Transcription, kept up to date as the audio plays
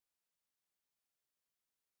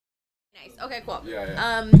Nice. Okay, cool.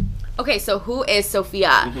 Yeah. Okay, so who is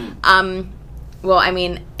Sophia? Well, I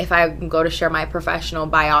mean, if I go to share my professional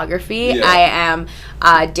biography, Yeah. I am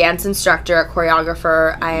a dance instructor, a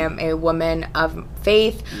choreographer. I am a woman of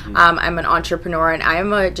faith. I'm an entrepreneur, and I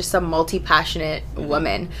am just a multi-passionate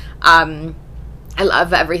woman. I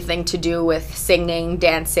love everything to do with singing,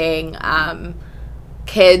 dancing,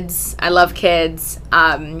 kids. I love kids,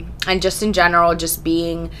 and just in general, just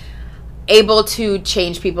being able to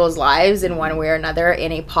change people's lives in one way or another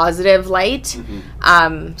in a positive light.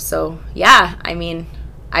 So yeah, I mean,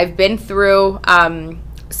 I've been through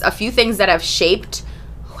a few things that have shaped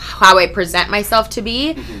how I present myself to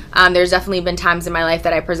be. There's definitely been times in my life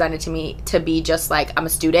that I presented to me to be just like I'm a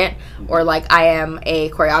student, or like I am a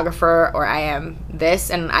choreographer, or I am this.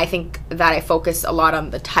 And I think that I focus a lot on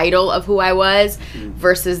the title of who I was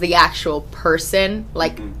versus the actual person,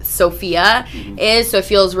 like Sophia is. So it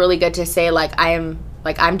feels really good to say like I'm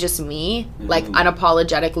just me, like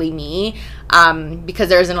unapologetically me, because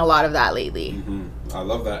there isn't a lot of that lately. I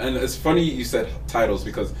love that. And it's funny you said titles,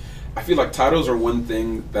 because I feel like titles are one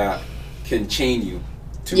thing that can chain you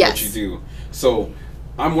to what you do. So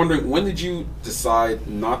I'm wondering, when did you decide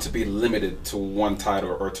not to be limited to one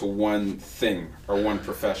title or to one thing or one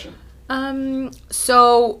profession?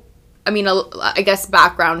 So, I mean, I guess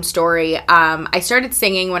background story. I started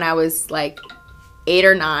singing when I was like 8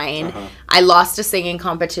 or 9. I lost a singing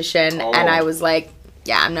competition, and I was like,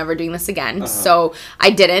 yeah, I'm never doing this again. So I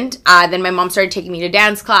didn't. Then my mom started taking me to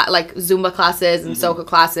dance class, like Zumba classes and soca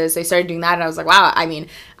classes. So I started doing that, and I was like, wow, I mean,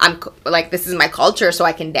 I'm like, this is my culture, so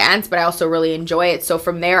I can dance, but I also really enjoy it. So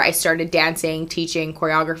from there, I started dancing, teaching,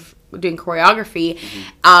 doing choreography.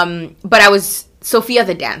 But I was Sophia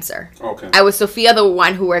the dancer. Okay. I was Sophia the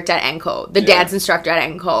one who worked at ENCO, the dance instructor at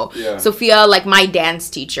ENCO. Yeah. Sophia, like my dance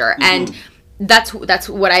teacher. And that's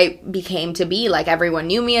what I became to be. Like, everyone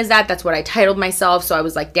knew me as that. That's what I titled myself. So I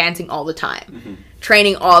was like dancing all the time,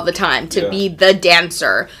 training all the time to be the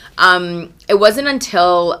dancer. It wasn't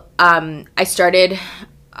until I started.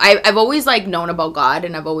 I've always like known about God,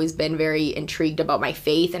 and I've always been very intrigued about my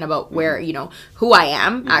faith and about where, who I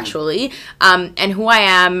am actually. And who I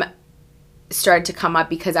am started to come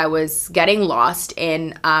up because I was getting lost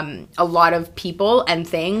in a lot of people and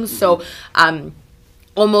things. So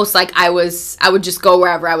almost like I would just go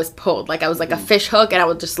wherever I was pulled. Like I was like a fish hook, and I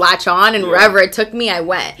would just latch on, and wherever it took me, I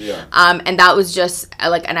went. And that was just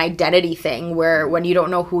like an identity thing, where when you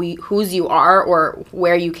don't know whose you are or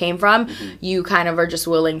where you came from, you kind of are just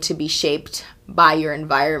willing to be shaped by your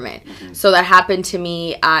environment. So that happened to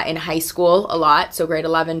me in high school a lot. So grade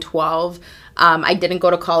 11, 12. I didn't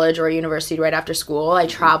go to college or university right after school. I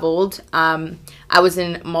traveled. I was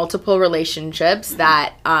in multiple relationships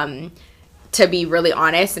that to be really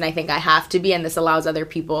honest, and I think I have to be, and this allows other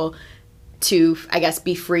people to, I guess,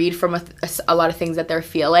 be freed from a lot of things that they're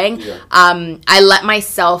feeling. I let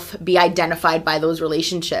myself be identified by those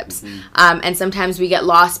relationships. And sometimes we get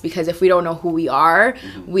lost because if we don't know who we are,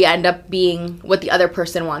 we end up being what the other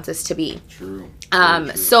person wants us to be. True.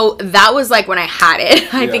 So that was like when I had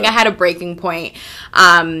it. I think I had a breaking point.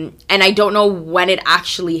 And I don't know when it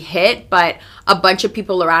actually hit, but a bunch of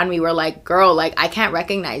people around me were like, girl, like, I can't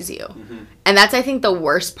recognize you. And that's, I think, the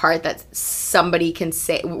worst part that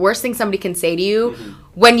worst thing somebody can say to you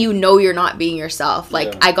when you know you're not being yourself.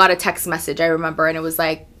 Like, I got a text message, I remember, and it was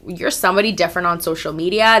like, you're somebody different on social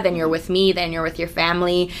media than you're with me, than you're with your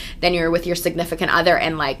family, than you're with your significant other,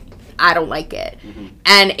 and like, I don't like it.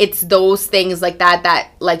 And it's those things like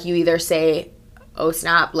that like you either say, oh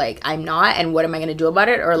snap, like I'm not, and what am I going to do about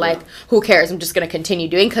it? Or like, who cares? I'm just going to continue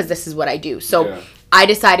doing because this is what I do. So I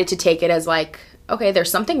decided to take it as like, okay,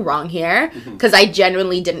 there's something wrong here, because I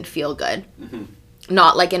genuinely didn't feel good.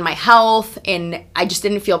 Not like in my health, and I just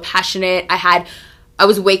didn't feel passionate. I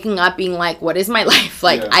was waking up being like, what is my life?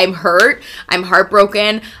 Like, I'm hurt. I'm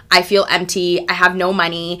heartbroken. I feel empty. I have no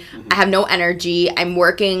money. I have no energy. I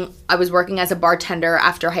was working as a bartender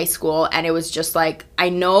after high school, and it was just like, I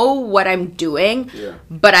know what I'm doing,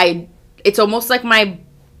 but it's almost like my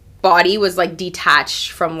body was like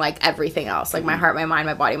detached from like everything else, like my heart, my mind,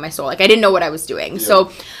 my body, my soul. Like I didn't know what I was doing.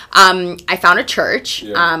 So I found a church.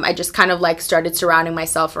 I just kind of like started surrounding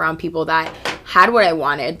myself around people that had what I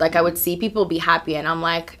wanted. Like I would see people be happy, and I'm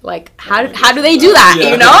like how do they do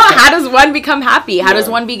that? How does one become happy? How does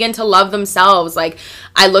one begin to love themselves? Like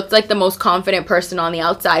I looked like the most confident person on the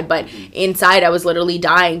outside, but inside I was literally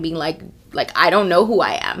dying, being like I don't know who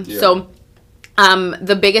I am. So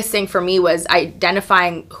the biggest thing for me was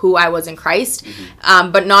identifying who I was in Christ.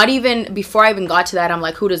 But not even, before I even got to that, I'm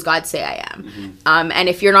like, who does God say I am? And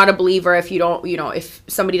if you're not a believer, if you don't, if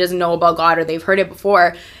somebody doesn't know about God or they've heard it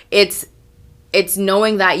before, it's it's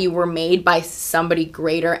knowing that you were made by somebody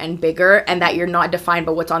greater and bigger, and that you're not defined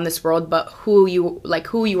by what's on this world, but who you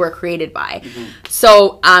were created by.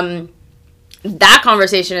 So that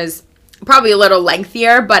conversation is probably a little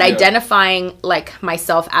lengthier, but identifying like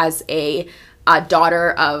myself as a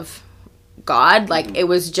daughter of God, like it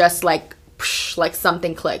was just like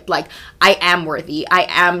something clicked. Like, I am worthy. I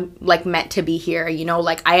am like meant to be here, you know,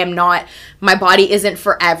 like I am not, my body isn't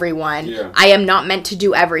for everyone. I am not meant to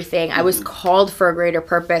do everything. I was called for a greater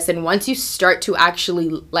purpose. And once you start to actually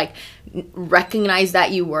like recognize that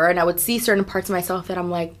you were, and I would see certain parts of myself that I'm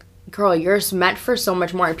like, girl, you're meant for so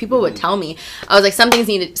much more. And people would tell me, I was like, something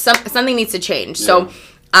needs to change. So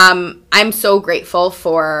I'm so grateful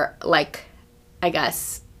for, like, I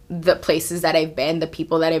guess, the places that I've been, the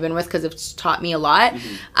people that I've been with, because it's taught me a lot.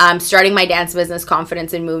 Starting my dance business,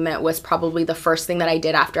 Confidence in Movement, was probably the first thing that I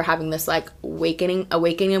did after having this like awakening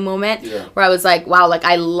moment where I was like, wow, like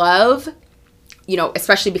I love, you know,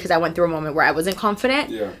 especially because I went through a moment where I wasn't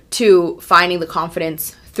confident, to finding the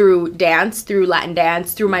confidence through dance, through Latin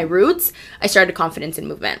dance, through my roots. I started Confidence in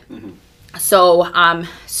Movement. So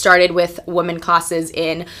started with women classes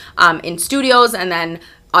in studios, and then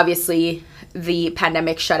obviously the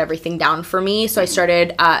pandemic shut everything down for me. So I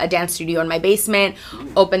started a dance studio in my basement,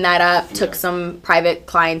 opened that up, took some private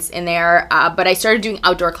clients in there. But I started doing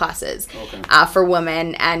outdoor classes for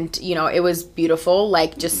women. And, you know, it was beautiful.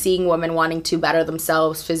 Like just seeing women wanting to better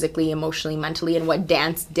themselves physically, emotionally, mentally, and what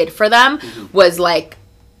dance did for them was like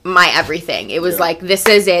my everything. It was like, this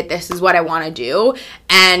is it. This is what I want to do.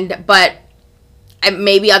 But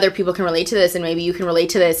maybe other people can relate to this, and maybe you can relate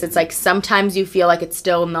to this. It's like sometimes you feel like it's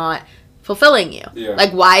still not fulfilling you.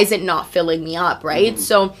 Like, why is it not filling me up, right?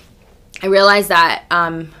 So I realized that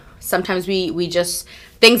sometimes we just,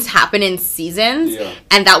 things happen in seasons,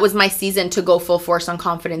 and that was my season to go full force on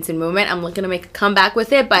Confidence in Movement. I'm looking to make a comeback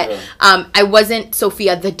with it, but I wasn't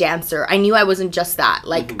Sofia the dancer. I knew I wasn't just that.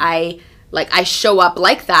 Like I show up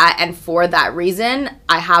like that, and for that reason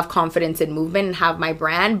I have Confidence in Movement and have my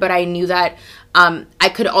brand. But I knew that I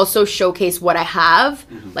could also showcase what I have,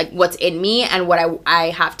 like what's in me and what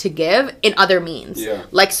I have to give in other means,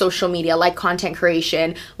 like social media, like content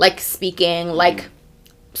creation, like speaking, like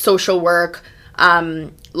social work,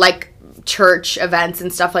 like church events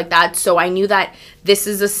and stuff like that. So I knew that this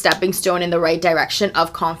is a stepping stone in the right direction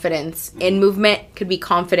of confidence in movement. Could be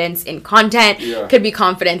confidence in content, could be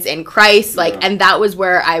confidence in Christ, like, and that was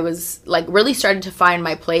where I was like really started to find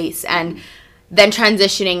my place. And then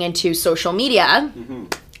transitioning into social media,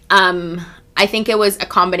 I think it was a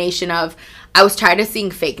combination of, I was tired of seeing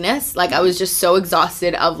fakeness. Like I was just so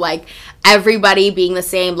exhausted of like everybody being the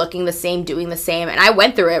same, looking the same, doing the same. And I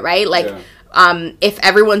went through it, right? Like if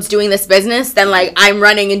everyone's doing this business, then like I'm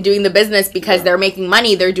running and doing the business because they're making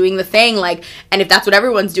money, they're doing the thing, like, and if that's what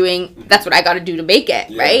everyone's doing, that's what I got to do to make it,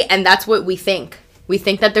 right? And that's what we think. We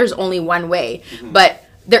think that there's only one way, but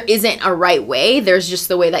there isn't a right way. There's just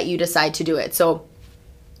the way that you decide to do it. So,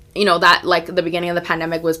 you know, that like the beginning of the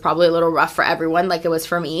pandemic was probably a little rough for everyone, like it was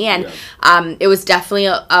for me. And it was definitely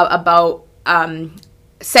about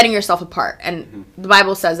setting yourself apart. And the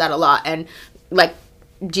Bible says that a lot. And like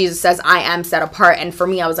Jesus says, I am set apart. And for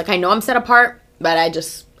me, I was like, I know I'm set apart, but I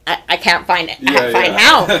can't find it. I can't find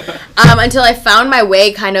how. Until I found my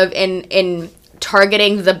way kind of in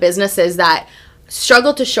targeting the businesses that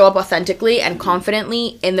struggle to show up authentically and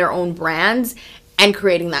confidently in their own brands and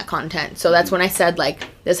creating that content. So that's when I said, like,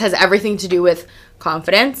 this has everything to do with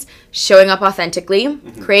confidence, showing up authentically,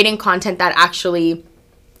 creating content that actually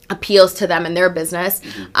appeals to them and their business,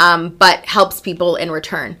 but helps people in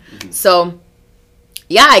return. So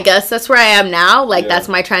yeah, I guess that's where I am now. Like that's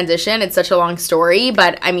my transition. It's such a long story,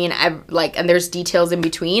 but I mean, I've like, and there's details in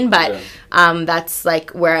between, but that's like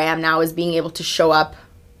where I am now, is being able to show up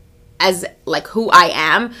as like who I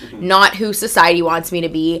am, not who society wants me to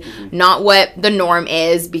be, not what the norm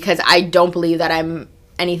is, because I don't believe that I'm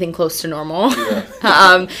anything close to normal,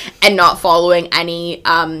 and not following any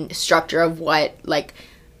structure of what like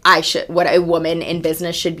what a woman in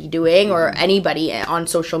business should be doing, or anybody on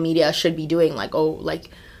social media should be doing. Like, oh, like,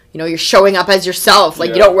 you know, you're showing up as yourself, like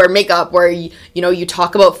you don't wear makeup, or you know, you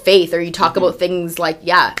talk about faith, or you talk about things like,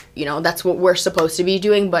 you know, that's what we're supposed to be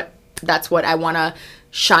doing, but that's what I want to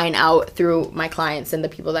shine out through my clients and the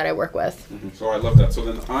people that I work with. So I love that. So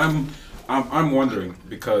then I'm wondering,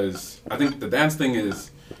 because I think the dance thing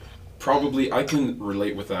is probably, I can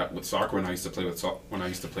relate with that with soccer when I used to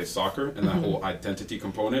play soccer, and that whole identity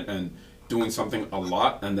component and doing something a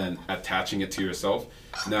lot and then attaching it to yourself.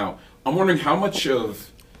 Now I'm wondering how much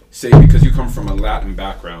of say, because you come from a Latin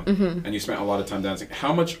background Mm-hmm. and you spent a lot of time dancing,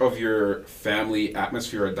 how much of your family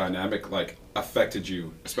atmosphere or dynamic like affected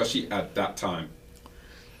you, especially at that time?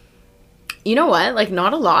 You know what? Like,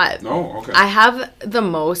 not a lot. No? Okay. I have the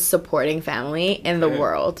most supporting family in the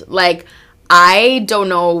world. Like, I don't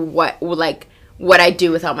know what I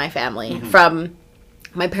do without my family. From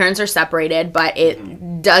my parents are separated, but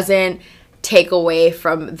it doesn't take away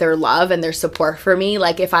from their love and their support for me.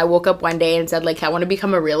 Like, if I woke up one day and said, like, I want to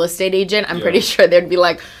become a real estate agent, I'm pretty sure they'd be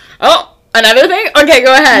like, oh, another thing? Okay,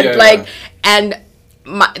 go ahead. And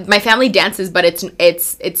my family dances, but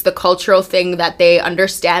it's the cultural thing that they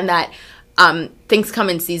understand that things come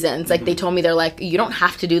in seasons. Like, they told me, they're like, you don't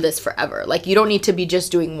have to do this forever. Like, you don't need to be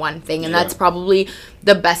just doing one thing. And that's probably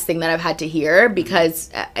the best thing that I've had to hear, because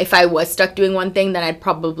if I was stuck doing one thing, then I'd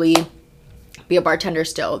probably be a bartender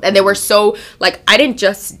still. And they were so, like, I didn't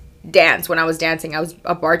just dance when I was dancing. I was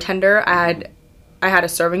a bartender. I had a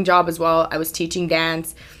serving job as well. I was teaching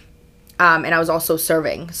dance, and I was also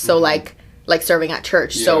serving. So like serving at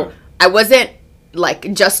church. So I wasn't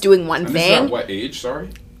like just doing one thing. This is at what age? Sorry.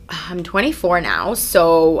 I'm 24 now,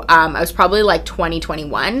 so I was probably like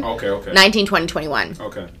 21. Okay. 19, 20, 21.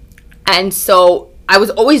 Okay. And so I was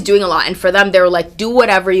always doing a lot. And for them, they were like, do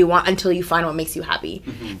whatever you want until you find what makes you happy.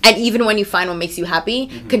 And even when you find what makes you happy,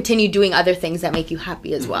 continue doing other things that make you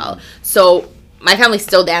happy as well. So my family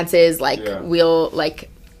still dances. Like, we'll like...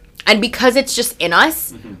 And because it's just in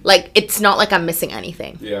us, like, it's not like I'm missing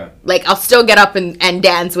anything. Yeah. Like, I'll still get up and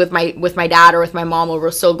dance with my dad or with my mom, or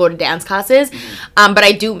we'll still go to dance classes. But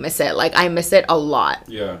I do miss it. Like, I miss it a lot.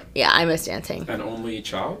 Yeah. Yeah, I miss dancing. An only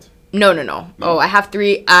child? No. Oh, I have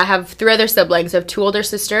three other siblings. I have 2 older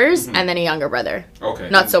sisters and then a younger brother.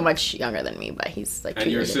 Okay. Not so much younger than me, but he's like 2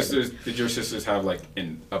 years younger. Did your sisters have like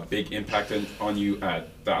a big impact on you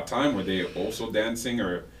at that time? Were they also dancing,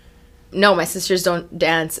 or? No, my sisters don't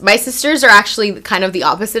dance. My sisters are actually kind of the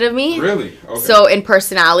opposite of me. Really? Okay. So in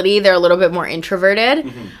personality, they're a little bit more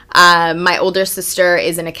introverted. My older sister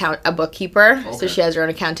is a bookkeeper. Okay. So she has her own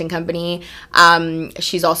accounting company.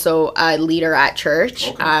 She's also a leader at church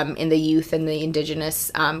in the youth and the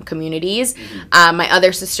indigenous communities. My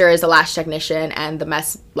other sister is a lash technician and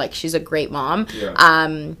she's a great mom.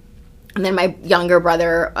 Yeah. And then my younger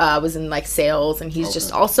brother was in like sales, and he's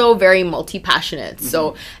just also very multi-passionate.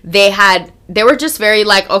 So they were just very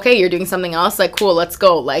like, okay, you're doing something else, like, cool, let's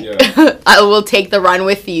go. Like, I will take the run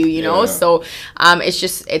with you, you know? So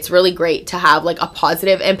it's really great to have like a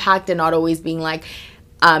positive impact and not always being like,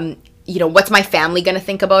 you know, what's my family gonna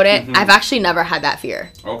think about it? I've actually never had that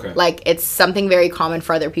fear. Okay. Like, it's something very common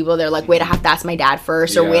for other people. They're like, wait, I have to ask my dad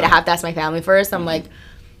first, or wait, I have to ask my family first. I'm like,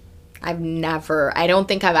 I don't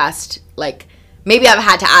think I've asked, like, maybe I've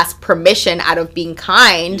had to ask permission out of being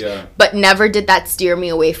kind, but never did that steer me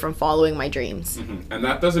away from following my dreams. And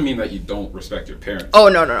that doesn't mean that you don't respect your parents. Oh,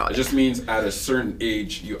 no. It just means at a certain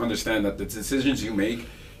age, you understand that the decisions you make,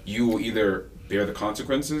 you will either bear the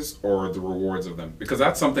consequences or the rewards of them. Because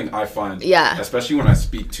that's something I find, especially when I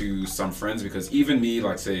speak to some friends, because even me,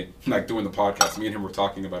 like, say, like doing the podcast, me and him were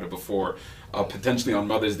talking about it before, potentially on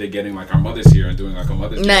Mother's Day, getting like our mothers here and doing like a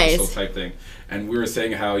Mother's Day episode type thing. And we were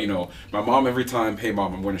saying how, you know, my mom, every time, hey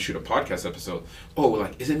mom, I'm going to shoot a podcast episode, oh,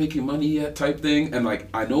 like, is it making money yet type thing? And like,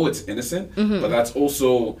 I know it's innocent, but that's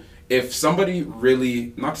also, if somebody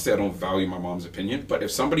really, not to say I don't value my mom's opinion, but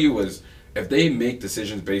if they make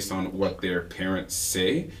decisions based on what their parents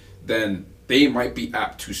say, then they might be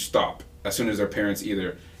apt to stop as soon as their parents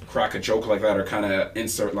either crack a joke like that or kind of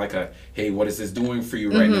insert like a, hey, what is this doing for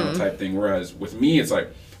you right now type thing. Whereas with me, it's like,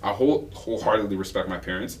 I wholeheartedly respect my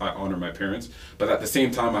parents. I honor my parents. But at the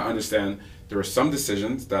same time, I understand there are some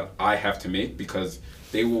decisions that I have to make because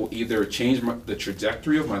they will either change the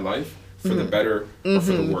trajectory of my life for the better or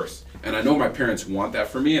for the worse. And I know my parents want that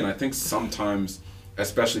for me. And I think sometimes,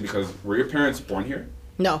 especially because, were your parents born here?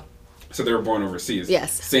 No. So they were born overseas.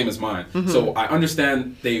 Yes. Same as mine. So I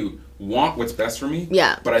understand they want what's best for me.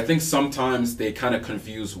 Yeah. But I think sometimes they kind of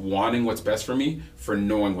confuse wanting what's best for me for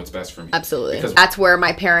knowing what's best for me. Absolutely. Because that's where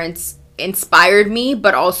my parents inspired me,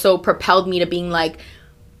 but also propelled me to being like,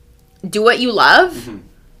 do what you love.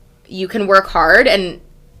 You can work hard and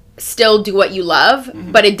still do what you love,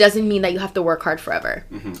 but it doesn't mean that you have to work hard forever.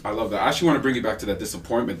 I love that. I actually want to bring you back to that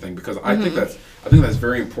disappointment thing, because I think that's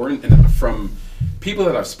very important. And from people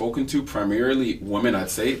that I've spoken to, primarily women,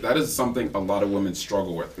 I'd say that is something a lot of women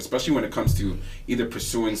struggle with, especially when it comes to either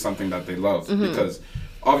pursuing something that they love. Because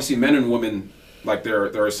obviously men and women, like,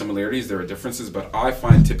 there are similarities, there are differences, but I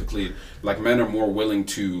find typically like men are more willing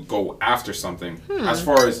to go after something as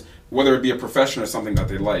far as whether it be a profession or something that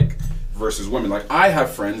they like, versus women. Like, I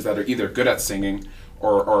have friends that are either good at singing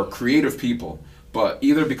or are creative people, but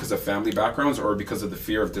either because of family backgrounds or because of the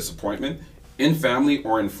fear of disappointment in family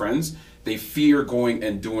or in friends, they fear going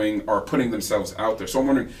and doing or putting themselves out there. So I'm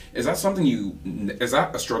wondering, is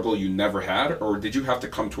that a struggle you never had, or did you have to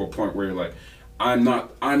come to a point where you're like, I'm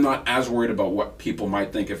not as worried about what people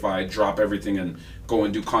might think if I drop everything and go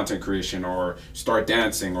and do content creation or start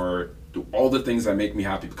dancing or do all the things that make me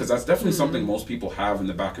happy? Because that's definitely something most people have in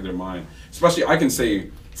the back of their mind. Especially, I can say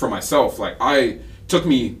for myself, like, took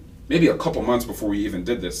me maybe a couple months before we even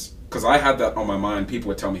did this, because I had that on my mind. People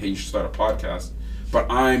would tell me, hey, you should start a podcast. But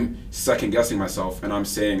I'm second guessing myself, and I'm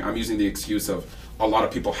using the excuse of a lot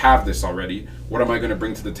of people have this already. What am I going to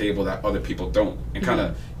bring to the table that other people don't? And kind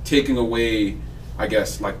of taking away, I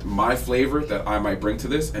guess, like my flavor that I might bring to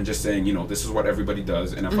this, and just saying, this is what everybody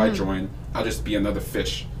does, and if I join, I'll just be another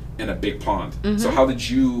fish in a big pond. So how did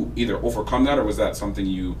you either overcome that, or was that something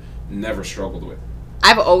you never struggled with?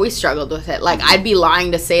 I've always struggled with it. Like, I'd be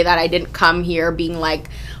lying to say that I didn't come here being like,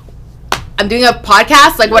 I'm doing a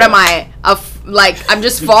podcast. Like, what am I? I'm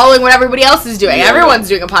just following what everybody else is doing. Everyone's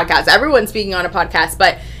doing a podcast. Everyone's speaking on a podcast.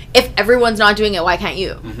 But if everyone's not doing it, why can't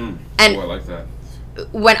you? And I like that.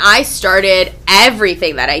 When I started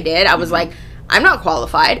everything that I did, I was like, I'm not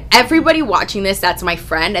qualified. Everybody watching this that's my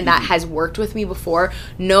friend and that has worked with me before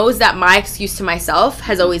knows that my excuse to myself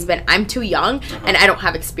has always been, I'm too young and I don't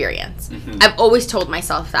have experience. I've always told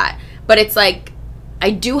myself that. But it's like,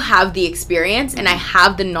 I do have the experience and I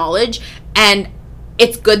have the knowledge, and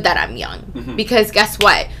it's good that I'm young. Because guess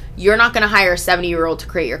what? You're not going to hire a 70-year-old to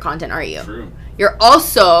create your content, are you? True. You're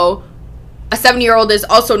also... A 70-year-old is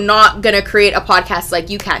also not going to create a podcast like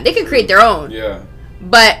you can. They can create their own. Yeah.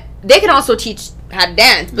 But they can also teach how to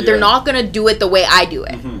dance, but they're not going to do it the way I do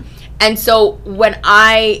it. And so when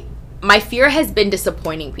my fear has been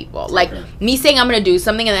disappointing people. Like, me saying I'm going to do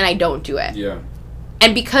something and then I don't do it. Yeah.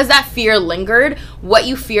 And because that fear lingered, what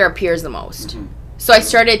you fear appears the most. So I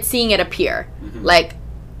started seeing it appear. Like,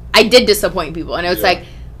 I did disappoint people. And it was like,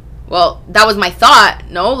 well, that was my thought.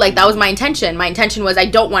 No, like, that was my intention. My intention was I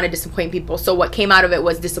don't want to disappoint people. So what came out of it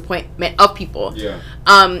was disappointment of people. Yeah.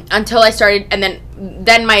 Until I started, and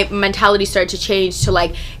then my mentality started to change to,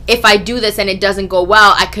 like, if I do this and it doesn't go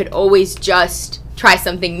well, I could always just try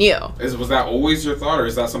something new. Was that always your thought, or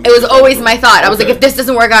is that something? It was always my thought. I was like, if this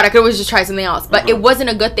doesn't work out, I could always just try something else. But it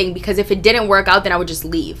wasn't a good thing, because if it didn't work out, then I would just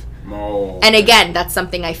leave. Oh. And again, that's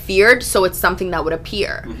something I feared, so it's something that would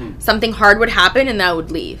appear. Something hard would happen, and then I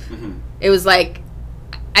would leave. It was like,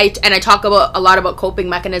 I talk a lot about coping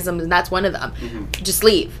mechanisms, and that's one of them. Just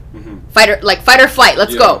leave. Fight or flight.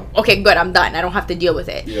 Let's go. Okay, good. I'm done. I don't have to deal with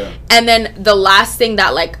it. Yeah. And then the last thing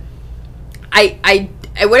that, like, I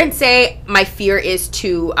wouldn't say my fear is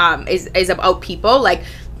is about people. Like,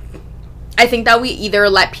 I think that we either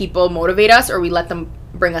let people motivate us or we let them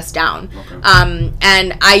bring us down.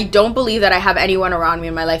 And I don't believe that I have anyone around me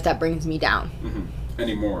in my life that brings me down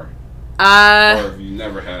anymore. Or have you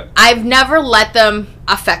never had? I've never let them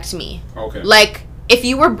affect me. Like, if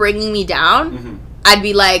you were bringing me down, I'd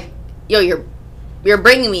be like, yo, you're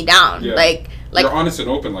bringing me down. Like you're honest and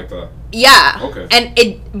open like that.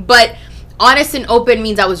 But honest and open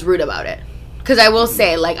means I was rude about it. Because I will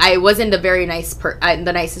say, like, I wasn't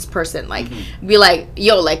the nicest person. Like, be like,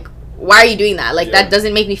 yo, like, why are you doing that? Like, that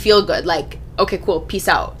doesn't make me feel good. Like, okay, cool, peace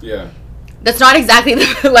out. Yeah. That's not exactly,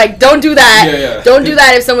 like, don't do that. Don't do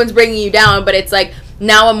that if someone's bringing you down. But it's like,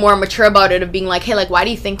 now I'm more mature about it, of being like, hey, like, why do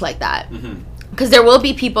you think like that? Because there will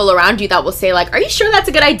be people around you that will say, like, are you sure that's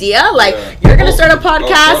a good idea? Like, you're going to start a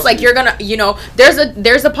podcast? Like, you're going to, there's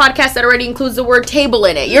a podcast that already includes the word table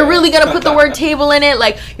in it. You're really going to put the word table in it?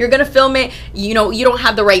 Like, you're going to film it, you don't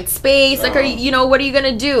have the right space. Like, what are you going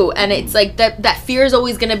to do? And it's like, that fear is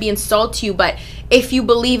always going to be installed to you. But if you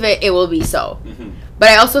believe it, it will be so. But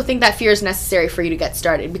I also think that fear is necessary for you to get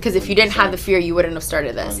started. Because if you didn't have the fear, you wouldn't have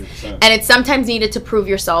started this. 100%. And it's sometimes needed to prove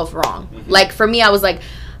yourself wrong. Like, for me, I was like,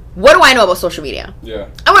 what do I know about social media? Yeah.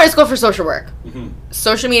 I went to school for social work.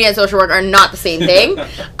 Social media and social work are not the same thing.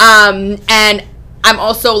 And I'm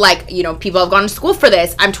also like, people have gone to school for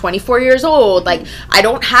this. I'm 24 years old. Like, I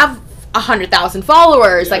don't have 100,000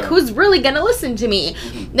 followers. Like, who's really gonna listen to me?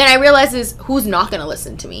 Then I realized is who's not gonna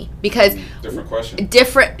listen to me, because different question.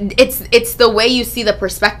 It's the way you see the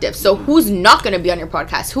perspective. So who's not gonna be on your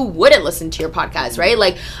podcast? Who wouldn't listen to your podcast, right?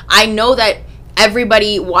 Like, I know that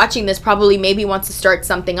everybody watching this probably maybe wants to start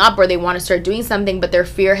something up, or they want to start doing something, but their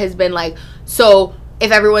fear has been like, so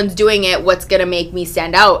if everyone's doing it, what's gonna make me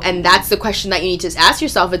stand out? And that's the question that you need to ask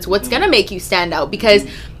yourself. It's what's gonna make you stand out. Because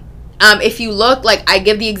if you look, like, I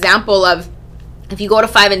give the example of, if you go to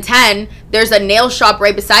 5 and 10, there's a nail shop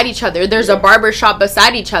right beside each other, there's a barber shop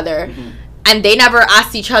beside each other. And they never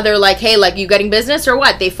asked each other, like, hey, like, you getting business or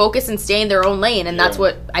what? They focus and stay in their own lane. And that's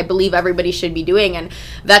what I believe everybody should be doing. And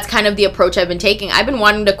that's kind of the approach I've been taking. I've been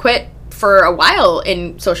wanting to quit for a while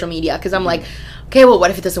in social media because I'm like, okay, well,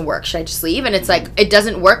 what if it doesn't work? Should I just leave? And it's like, it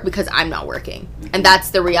doesn't work because I'm not working. And that's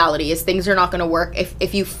the reality, is things are not going to work.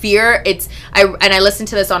 If you fear, I listened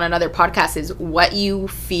to this on another podcast, is what you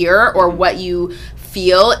fear or what you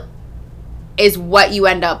feel is what you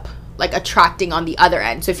end up like attracting on the other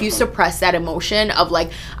end. So if you suppress that emotion of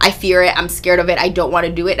like, I fear it, I'm scared of it, I don't want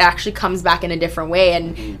to do it, it actually comes back in a different way.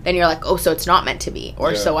 And then you're like, oh, so it's not meant to be,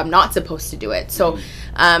 or so I'm not supposed to do it. So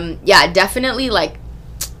yeah, definitely like,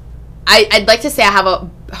 I'd like to say I have a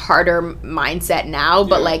harder mindset now,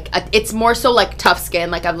 but like it's more so like tough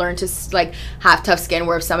skin. Like I've learned to like have tough skin,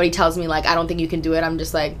 where if somebody tells me like I don't think you can do it, I'm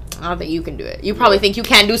just like, I don't think you can do it. You probably think you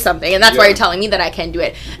can do something, and that's why you're telling me that I can't do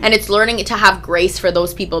it. And it's learning to have grace for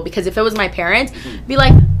those people, because if it was my parents, be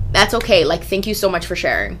like, that's okay, like thank you so much for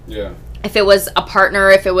sharing. If it was a partner,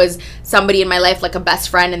 if it was somebody in my life, like a best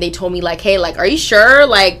friend, and they told me like, hey, like, are you sure?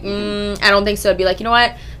 Like I don't think so. I'd be like, you know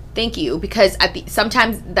what, thank you, because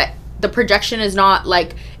sometimes that the projection is not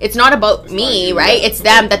like, it's not about me, right? It's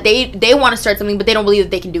them, that they want to start something, but they don't believe that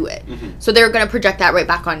they can do it. So they're going to project that right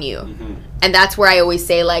back on you. And that's where I always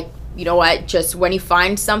say, like, you know what, just when you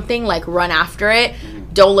find something, like, run after it.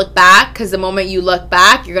 Don't look back, because the moment you look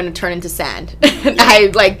back, you're going to turn into sand. I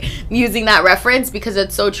like using that reference because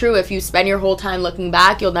it's so true. If you spend your whole time looking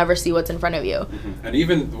back, you'll never see what's in front of you. And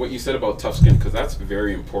even what you said about tough skin, because that's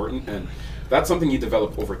very important, and that's something you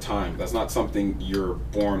develop over time. That's not something you're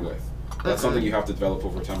born with. That's something you have to develop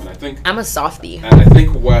over time. And I think I'm a softie. And I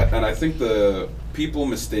think the people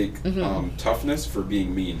mistake toughness for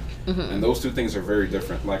being mean, and those two things are very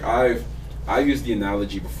different. Like I used the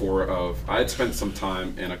analogy before of, I had spent some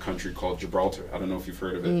time in a country called Gibraltar. I don't know if you've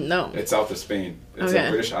heard of it. No. It's south of Spain. It's a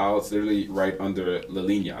British Isle. It's literally right under La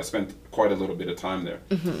Linea. I spent quite a little bit of time there,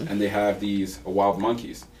 and they have these wild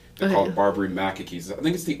monkeys. They're called Barbary macaques. I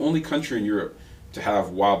think it's the only country in Europe to have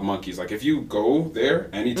wild monkeys. Like if you go there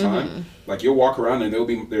anytime, like you'll walk around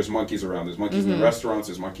and there's monkeys around. There's monkeys in the restaurants,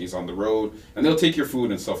 there's monkeys on the road, and they'll take your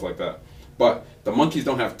food and stuff like that. But the monkeys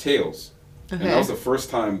don't have tails. And that was the first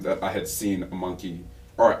time that I had seen a monkey,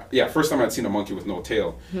 first time I'd seen a monkey with no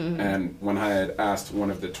tail. And when I had asked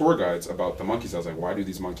one of the tour guides about the monkeys, I was like, why do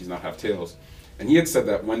these monkeys not have tails? And he had said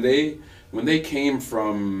that when they came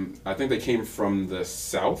from, I think they came from the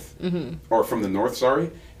south, or from the north,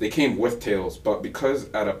 sorry, they came with tails. But because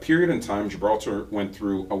at a period in time, Gibraltar went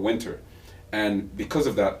through a winter, and because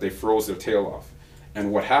of that, they froze their tail off.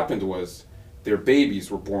 And what happened was their babies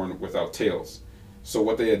were born without tails. So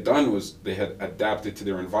what they had done was they had adapted to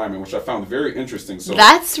their environment, which I found very interesting. So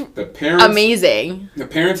that's the parents, amazing. The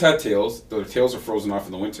parents had tails. Their tails are frozen off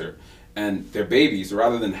in the winter. And their babies,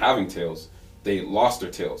 rather than having tails, they lost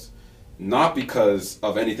their tails. Not because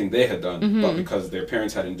of anything they had done, but because their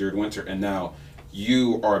parents had endured winter. And now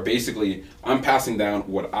you are basically, I'm passing down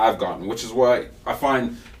what I've gotten, which is why I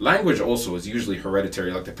find language also is usually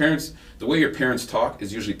hereditary. Like the way your parents talk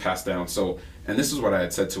is usually passed down. So, and this is what I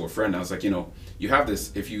had said to a friend. I was like, you have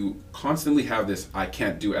this, if you constantly have this I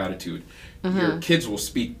can't do attitude, your kids will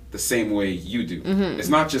speak the same way you do. It's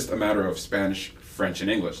not just a matter of Spanish, French,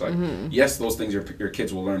 and English. Like, yes, those things your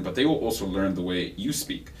kids will learn, but they will also learn the way you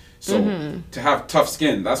speak. So to have tough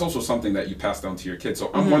skin, that's also something that you pass down to your kids.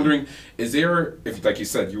 So I'm wondering, is there, if like you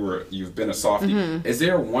said, you've been a softie, is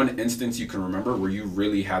there one instance you can remember where you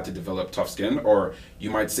really had to develop tough skin, or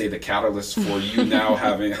you might say the catalyst for you now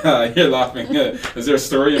having? You're laughing. Is there a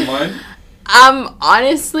story in mind?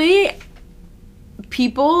 Honestly,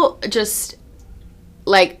 people just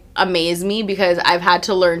like amaze me because I've had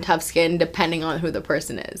to learn tough skin depending on who the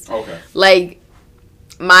person is. Okay. Like,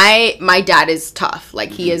 my dad is tough.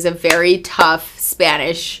 Like, he is a very tough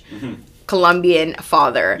Spanish Colombian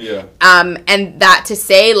father. Yeah. And that to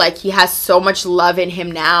say, like, he has so much love in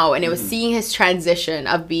him now, and it was seeing his transition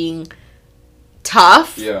of being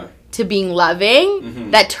tough to being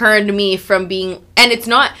loving that turned me from being, and it's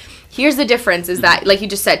not, here's the difference is that, like you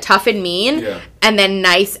just said, tough and mean, and then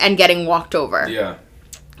nice and getting walked over. Yeah.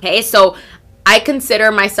 Okay, so I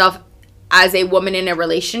consider myself as a woman in a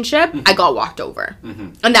relationship, I got walked over.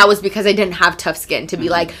 And that was because I didn't have tough skin to be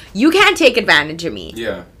like, you can't take advantage of me.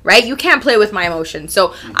 Yeah. Right? You can't play with my emotions.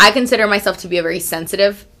 So I consider myself to be a very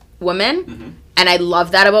sensitive woman. And I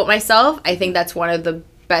love that about myself. I think that's one of the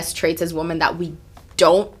best traits as women that we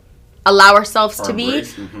don't allow ourselves to be.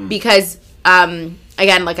 Because,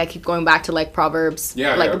 again, like I keep going back to like Proverbs,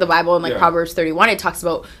 the Bible, and like Proverbs 31, it talks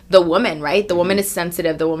about the woman, right? The woman is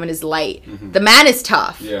sensitive. The woman is light. The man is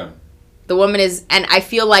tough. Yeah. The woman is, and I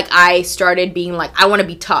feel like I started being like, I want to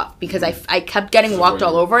be tough because I kept getting walked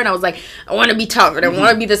all over, and I was like, I want to be tough, and I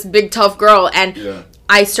want to be this big tough girl, and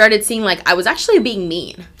I started seeing like I was actually being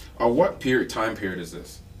mean. What time period is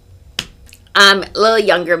this? A little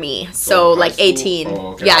younger me, so like 18.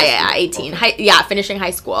 Oh, okay. Yeah, 18. Okay. Finishing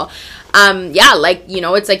high school. Like, you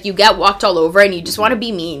know, it's like you get walked all over and you just want to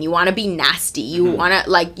be mean. You want to be nasty. You want to,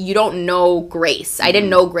 like, you don't know grace. I didn't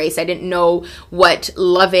know grace. I didn't know what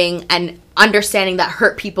loving and understanding that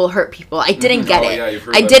hurt people. I didn't get it.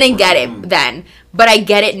 Yeah, I didn't get it then. But I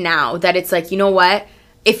get it now that it's like, you know what?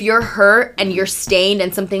 If you're hurt and you're stained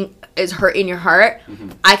and something is hurt in your heart,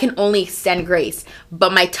 I can only extend grace.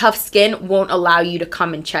 But my tough skin won't allow you to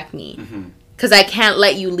come and check me. Because I can't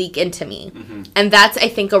let you leak into me. And that's, I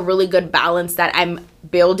think, a really good balance that I'm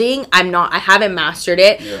building. I haven't mastered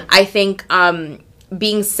it. Yeah. I think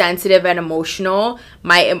being sensitive and emotional,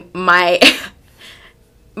 my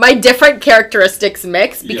different characteristics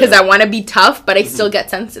mix because I want to be tough, but I still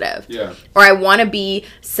get sensitive. Yeah. Or I want to be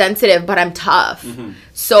sensitive, but I'm tough.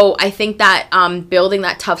 So I think that building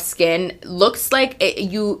that tough skin looks like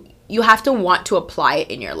you have to want to apply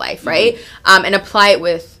it in your life, right? And apply it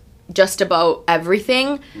with just about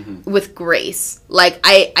everything with grace. Like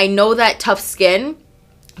I know that tough skin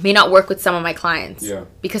may not work with some of my clients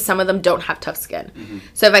because some of them don't have tough skin.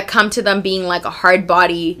 So if I come to them being like a hard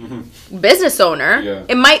body business owner,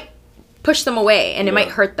 it might push them away and it might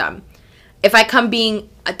hurt them. If I come being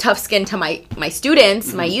a tough skin to my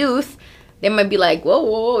students, my youth, they might be like,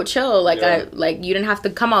 whoa, chill. Like you didn't have to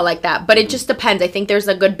come out like that. But it just depends. I think there's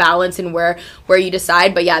a good balance in where you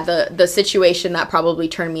decide. But yeah, the situation that probably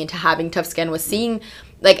turned me into having tough skin was seeing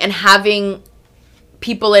like and having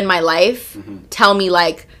people in my life tell me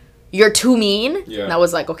like, you're too mean. And I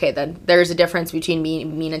was like, okay, then there's a difference between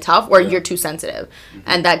mean and tough, or you're too sensitive.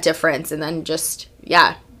 And that difference, and then just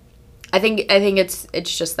I think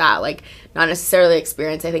it's just that, like, not necessarily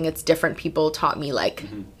experience. I think it's different people taught me like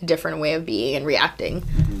a different way of being and reacting.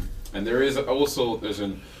 And there's an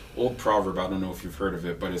old proverb, I don't know if you've heard of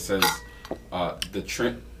it, but it says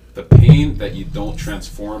the pain that you don't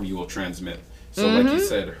transform, you will transmit. So like you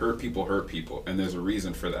said, hurt people, and there's a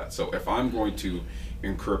reason for that. So if I'm going to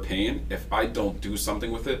incur pain, if I don't do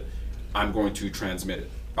something with it, I'm going to transmit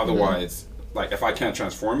it. Otherwise, like if I can't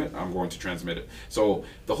transform it, I'm going to transmit it. So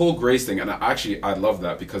the whole grace thing, and I love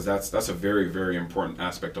that because that's a very, very important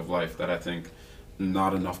aspect of life that I think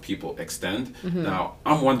not enough people extend. Now,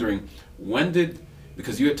 I'm wondering,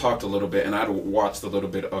 because you had talked a little bit, and I'd watched a little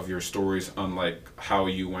bit of your stories on like how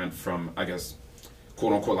you went from, I guess,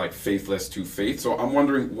 quote unquote, like faithless to faith. So I'm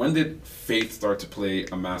wondering, when did faith start to play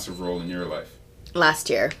a massive role in your life? Last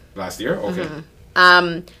year. Last year?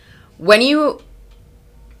 Okay. When you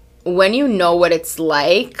know what it's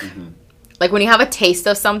like when you have a taste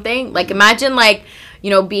of something, like imagine like, you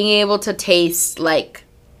know, being able to taste like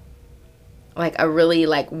a really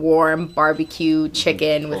like warm barbecue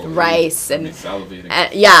chicken with rice and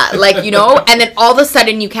like, you know, and then all of a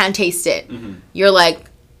sudden you can't taste it. You're like,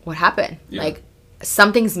 what happened? Like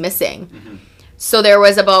something's missing. So there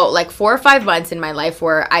was about like 4 or 5 months in my life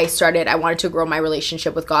where I wanted to grow my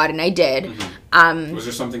relationship with God, and I did. Was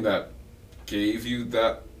there something that gave you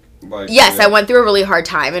that? Like, yes, I went through a really hard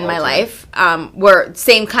time in my life. Where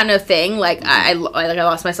same kind of thing. Like I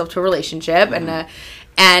lost myself to a relationship,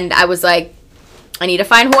 and I was like, I need to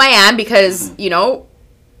find who I am because you know,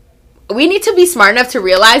 we need to be smart enough to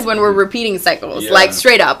realize when we're repeating cycles. Like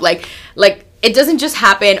straight up, like. It doesn't just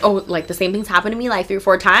happen, like, the same thing's happened to me, like, 3 or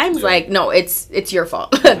 4 times. Like, no, it's your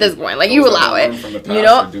fault at this point. Like, you allow it. From the past, you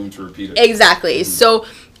know? Doomed to repeat it. Exactly. So,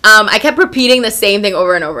 I kept repeating the same thing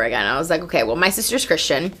over and over again. I was like, okay, well, my sister's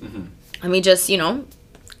Christian. Let me just, you know,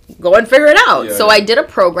 go and figure it out. So I did a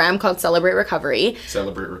program called Celebrate Recovery.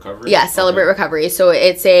 Celebrate Recovery? Yeah, Celebrate Recovery. So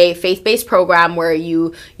it's a faith-based program where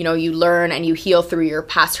you learn and you heal through your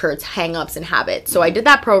past hurts, hang-ups, and habits. So I did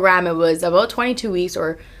that program. It was about 22 weeks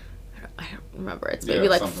or... I don't remember. It's maybe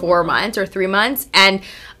like 4 months or 3 months, and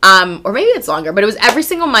or maybe it's longer, but it was every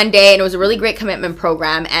single Monday, and it was a really great commitment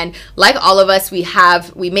program. And like all of us, we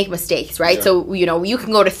make mistakes, right? So, you know, you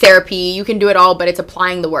can go to therapy, you can do it all, but it's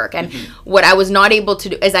applying the work. And what I was not able to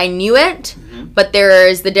do is I knew it, but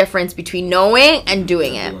there's the difference between knowing and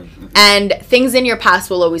doing it. And things in your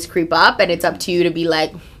past will always creep up, and it's up to you to be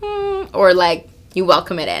like, or like you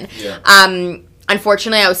welcome it in.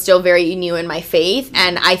 Unfortunately, I was still very new in my faith,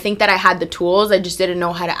 and I think that I had the tools. I just didn't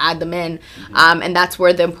know how to add them in. And that's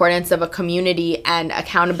where the importance of a community and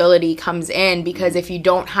accountability comes in, because if you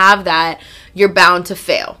don't have that, you're bound to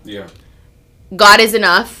fail. God is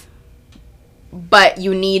enough, but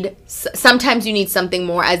sometimes you need something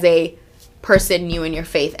more as a person new in your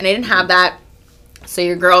faith. And I didn't have that. So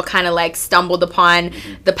your girl kind of like stumbled upon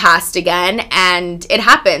the past again, and it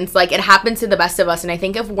happens. Like, it happens to the best of us. And I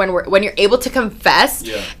think when you're able to confess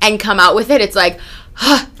and come out with it, it's like,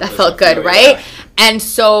 that felt good, right? Yeah. And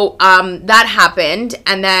so that happened,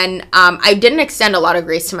 and then I didn't extend a lot of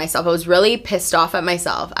grace to myself. I was really pissed off at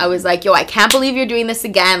myself. I was like, yo, I can't believe you're doing this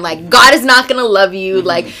again. Like, God is not gonna love you.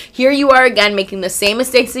 Like, here you are again making the same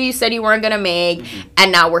mistakes that you said you weren't gonna make,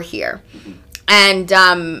 and now we're here. And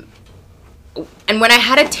when I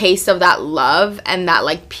had a taste of that love and that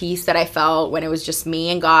like peace that I felt when it was just me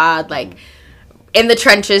and God, like in the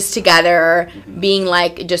trenches together, being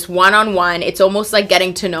like just one-on-one, it's almost like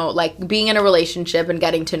getting to know, like being in a relationship and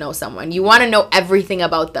getting to know someone. You want to know everything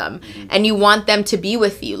about them, and you want them to be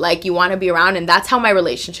with you. Like, you want to be around. And that's how my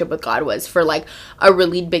relationship with God was for like a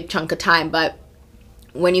really big chunk of time. But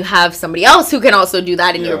when you have somebody else who can also do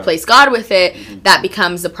that and you replace God with it, that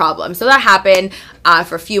becomes a problem. So that happened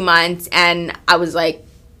for a few months, and I was like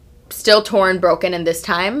still torn, broken, and this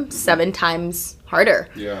time 7 times harder.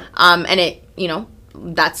 And it, you know,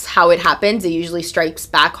 that's how it happens. It usually strikes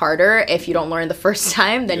back harder. If you don't learn the first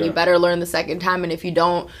time, then you better learn the second time. And if you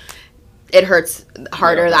don't, it hurts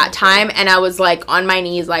harder that time. And I was like on my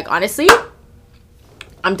knees, like, honestly,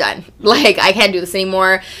 I'm done. Like, I can't do this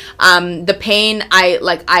anymore. The pain,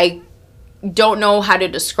 I don't know how to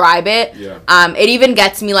describe it. It even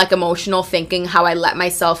gets me like emotional, thinking how I let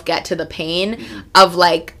myself get to the pain of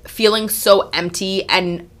like feeling so empty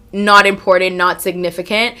and not important, not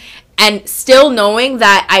significant, and still knowing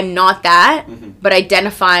that I'm not that, but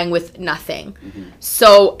identifying with nothing.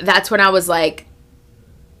 So that's when I was like,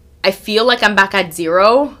 I feel like I'm back at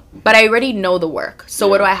zero, but I already know the work. So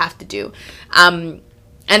what do I have to do? And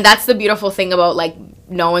that's the beautiful thing about like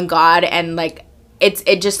knowing God, and like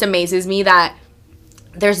it just amazes me that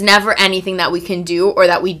there's never anything that we can do or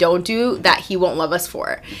that we don't do that he won't love us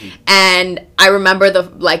for. And I remember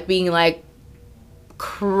being like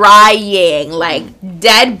crying, like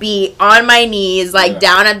deadbeat on my knees, like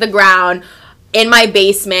down at the ground in my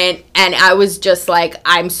basement, and I was just like,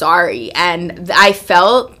 I'm sorry. And I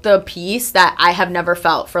felt the peace that I have never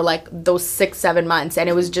felt for like those 6-7 months, and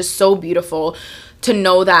it was just so beautiful to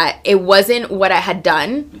know that it wasn't what I had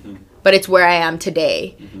done, but it's where I am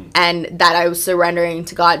today, and that I was surrendering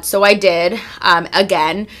to God. So I did.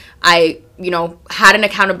 Again, I, you know, had an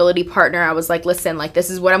accountability partner. I was like, listen, like, this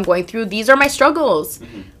is what I'm going through. These are my struggles.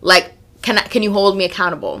 Like, can you hold me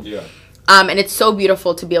accountable? And it's so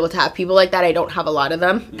beautiful to be able to have people like that. I don't have a lot of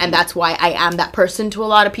them, and that's why I am that person to a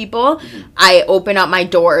lot of people. I open up my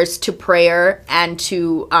doors to prayer and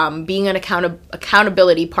to being an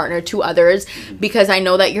accountability partner to others, because I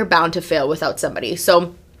know that you're bound to fail without somebody.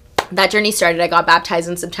 So that journey started. I got baptized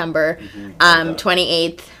in September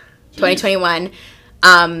 28th, 2021.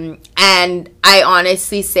 And I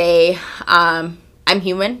honestly say I'm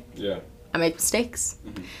human. I make mistakes.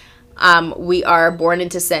 We are born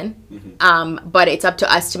into sin, but it's up to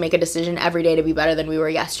us to make a decision every day to be better than we were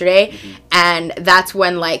yesterday. And that's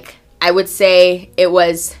when, like, I would say it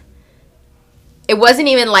wasn't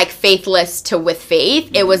even like faithless to with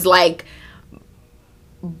faith. It was like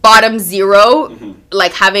bottom zero,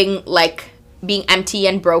 like having like being empty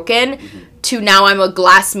and broken, to now I'm a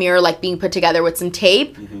glass mirror, like being put together with some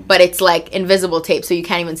tape, but it's like invisible tape, so you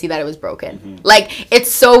can't even see that it was broken. Like,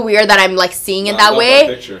 it's so weird that I'm like seeing it that way.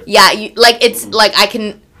 That like it's like I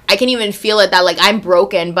can even feel it, that like I'm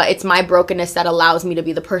broken, but it's my brokenness that allows me to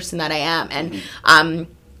be the person that I am. And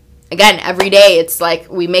again, every day it's like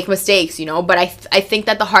we make mistakes, you know, but I think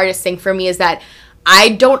that the hardest thing for me is that I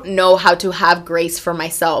don't know how to have grace for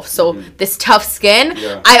myself. So this tough skin,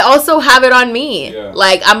 I also have it on me.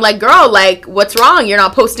 Like, I'm like, girl, like, what's wrong? You're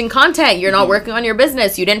not posting content. You're not working on your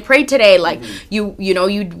business. You didn't pray today. Like, you know,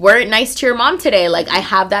 you weren't nice to your mom today. Like, I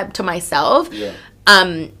have that to myself.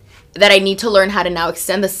 That I need to learn how to now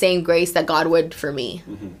extend the same grace that God would for me.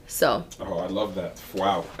 So. Oh, I love that.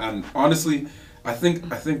 Wow. And honestly, I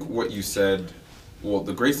think what you said, well,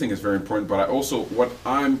 the grace thing is very important, but what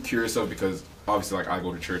I'm curious of, because obviously, like, I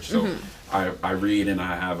go to church, so I read and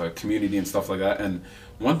I have a community and stuff like that. And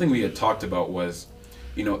one thing we had talked about was,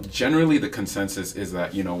 you know, generally the consensus is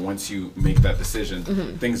that, you know, once you make that decision,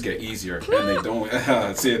 things get easier, and they don't.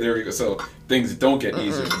 See, there we go. So things don't get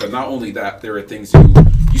easier. But not only that, there are things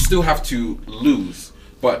you still have to lose,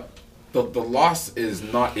 but the loss is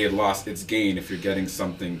not a loss; it's gain if you're getting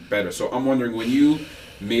something better. So I'm wondering, when you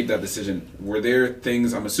made that decision, were there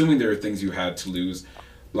things? I'm assuming there are things you had to lose.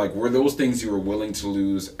 Like, were those things you were willing to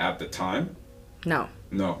lose at the time? No.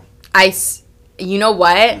 No. You know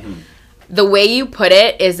what? The way you put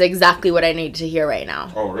it is exactly what I need to hear right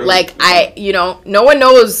now. Oh, really? Like, no one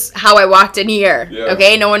knows how I walked in here,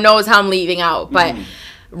 okay? No one knows how I'm leaving out, but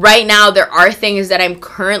right now there are things that I'm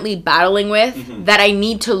currently battling with that I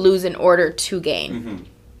need to lose in order to gain.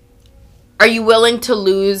 Are you willing to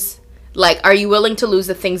lose, are you willing to lose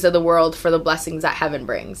the things of the world for the blessings that heaven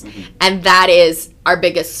brings? And that is our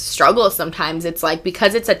biggest struggle sometimes. It's like,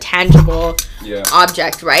 because it's a tangible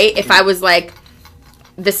object, right? If I was like,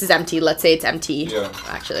 this is empty. Let's say it's empty. Yeah.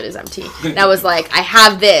 Actually, it is empty. And I was like, I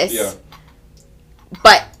have this,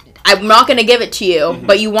 but I'm not going to give it to you,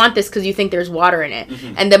 but you want this because you think there's water in it.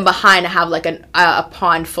 And then behind, I have like a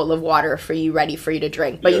pond full of water for you, ready for you to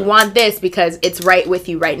drink. But you want this because it's right with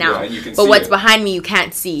you right now. But what's behind me, you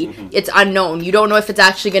can't see. It's unknown. You don't know if it's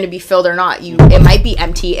actually going to be filled or not. It might be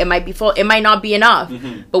empty. It might be full. It might not be enough.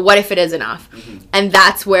 But what if it is enough? And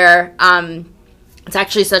that's where... it's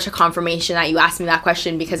actually such a confirmation that you asked me that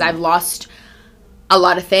question, because I've lost a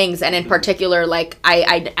lot of things. And in particular, like,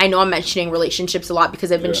 I know I'm mentioning relationships a lot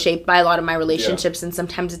because I've been shaped by a lot of my relationships. And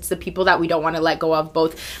sometimes it's the people that we don't want to let go of,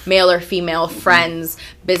 both male or female, friends,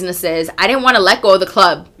 businesses. I didn't want to let go of the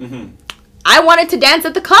club. I wanted to dance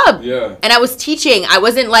at the club. And I was teaching. I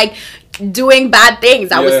wasn't like doing bad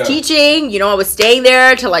things. I was teaching, I was staying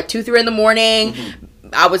there till like 2-3 in the morning.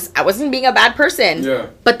 I wasn't being a bad person,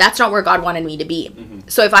 but that's not where God wanted me to be.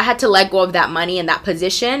 So if I had to let go of that money and that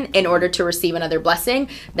position in order to receive another blessing,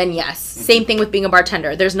 then yes. Same thing with being a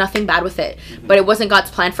bartender. There's nothing bad with it, but it wasn't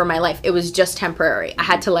God's plan for my life. It was just temporary. I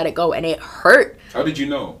had to let it go, and it hurt. How did you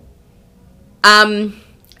know?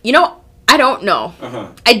 I don't know.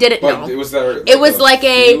 I didn't know. It was like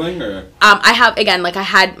a feeling, or? I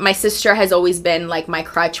had my sister has always been like my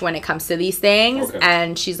crutch when it comes to these things,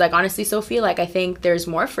 and she's like, honestly, Sophia, like, I think there's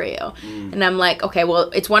more for you. And I'm like, okay, well,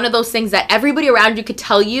 it's one of those things that everybody around you could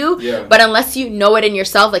tell you, but unless you know it in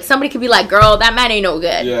yourself, like, somebody could be like, girl, that man ain't no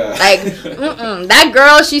good. Like, that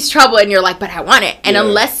girl, she's trouble, and you're like, but I want it. And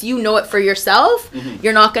unless you know it for yourself,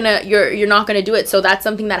 you're not gonna do it. So that's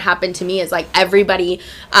something that happened to me, is like, everybody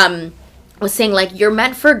was saying, like, you're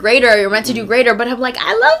meant for greater, you're meant to do greater, but I'm like,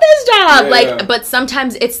 I love this job, but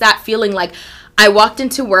sometimes it's that feeling. Like, I walked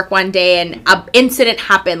into work one day and an incident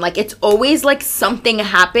happened. Like, it's always like something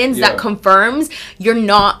happens that confirms you're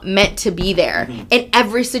not meant to be there. In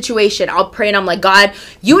every situation, I'll pray and I'm like, God,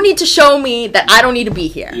 you need to show me that I don't need to be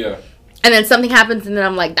here. And then something happens, and then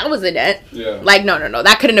I'm like, that wasn't it. Like, no,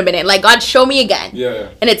 that couldn't have been it. Like, God, show me again.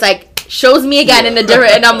 And it's like, shows me again in a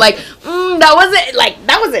different, and I'm like, that wasn't,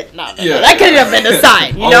 no, that couldn't have been a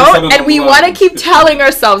sign, and we want to keep telling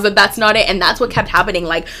ourselves that that's not it, and that's what kept happening,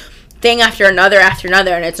 like, thing after another,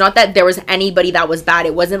 and it's not that there was anybody that was bad.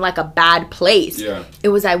 It wasn't like a bad place. It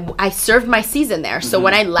was, I served my season there. So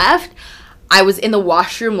when I left, I was in the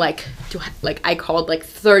washroom, like, I called like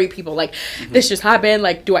 30 people, like, this just happened,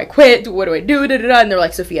 like, do I quit? What do I do? And they're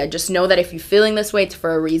like, Sophia, just know that if you're feeling this way, it's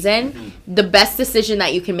for a reason. The best decision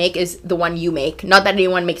that you can make is the one you make, not that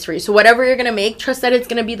anyone makes for you. So whatever you're gonna make, trust that it's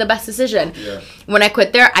gonna be the best decision. When I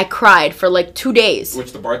quit there, I cried for like 2 days.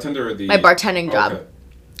 Which, the bartender or the... My bartending job. Okay.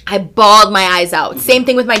 I bawled my eyes out. Same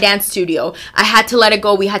thing with my dance studio. I had to let it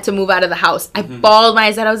go. We had to move out of the house. I bawled my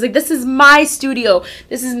eyes out. I was like, this is my studio.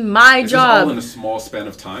 This is my job. This all in a small span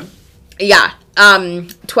of time? Yeah.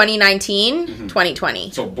 2019,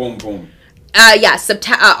 2020. So boom, boom.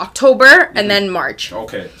 October and then March.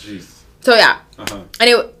 Okay, jeez. So yeah.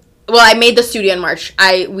 And I made the studio in March.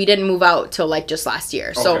 We didn't move out till like just last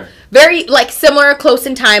year. So very like similar, close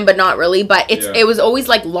in time, but not really. But it was always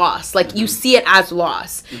like loss. Like you see it as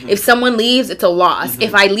loss. If someone leaves, it's a loss.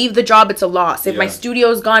 If I leave the job, it's a loss. If my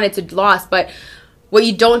studio's gone, it's a loss. But what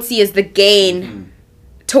you don't see is the gain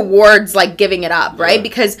towards like giving it up, right?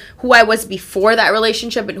 Because who I was before that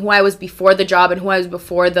relationship, and who I was before the job, and who I was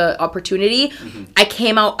before the opportunity, I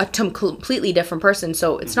came out a completely different person.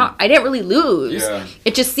 So it's not, I didn't really lose.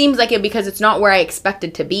 It just seems like it because it's not where I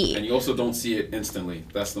expected to be. And you also don't see it instantly.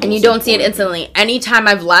 That's the and you don't see it instantly. Anytime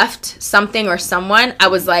I've left something or someone, I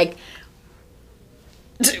was like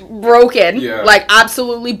broken, like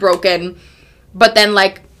absolutely broken. But then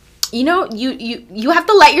like, you know, you have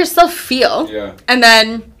to let yourself feel, and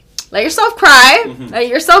then let yourself cry, let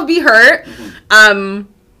yourself be hurt,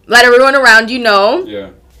 let everyone around you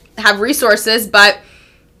know, have resources. But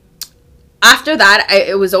after that,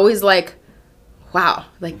 it was always like, wow,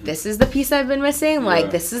 like this is the piece I've been missing.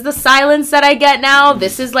 Like this is the silence that I get now.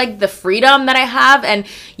 This is like the freedom that I have, and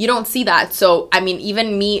you don't see that. So I mean,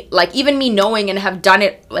 even me knowing and have done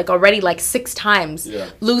it like already like 6 times,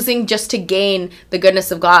 losing just to gain the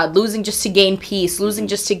goodness of God, losing just to gain peace, losing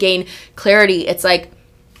just to gain clarity. It's like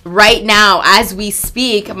right now, as we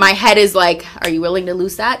speak, my head is like, are you willing to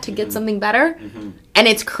lose that to get something better? And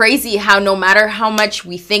it's crazy how no matter how much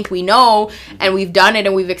we think we know and we've done it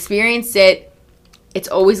and we've experienced it, it's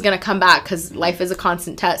always going to come back because life is a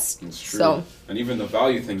constant test. It's true. So, and even the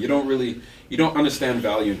value thing, you don't understand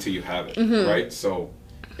value until you have it, right? So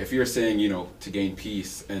if you're saying, to gain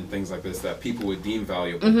peace and things like this that people would deem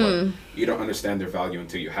valuable, but you don't understand their value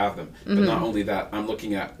until you have them. But not only that, I'm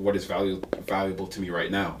looking at what is valuable to me right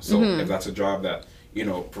now. So if that's a job that,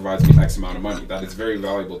 provides me X amount of money, that is very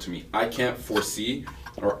valuable to me. I can't foresee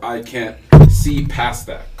or I can't see past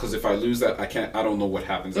that, because if I lose that, I don't know what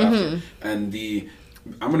happens after. And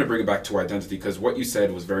I'm going to bring it back to identity, because what you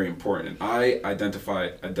said was very important. I identify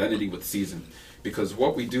identity with season, because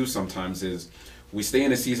what we do sometimes is we stay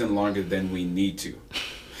in a season longer than we need to.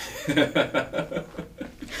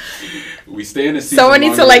 We stay in a season. Someone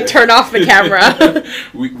needs to turn off the camera.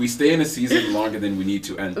 we stay in a season longer than we need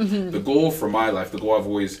to, and the goal for my life, the goal I've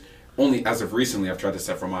always, only as of recently, I've tried to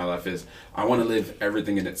set for my life is I want to live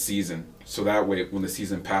everything in its season, so that way when the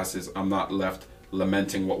season passes, I'm not left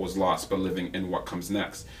lamenting what was lost, but living in what comes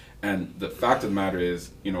next. And the fact of the matter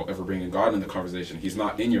is, if we're bringing God in the conversation, he's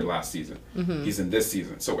not in your last season. He's in this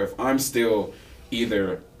season. So if I'm still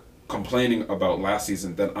either complaining about last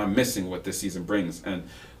season, then I'm missing what this season brings. And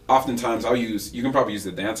oftentimes you can probably use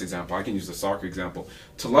the dance example, I can use the soccer example.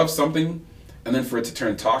 To love something and then for it to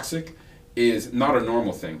turn toxic is not a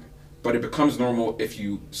normal thing, but it becomes normal if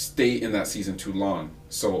you stay in that season too long.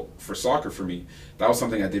 So for soccer, for me, that was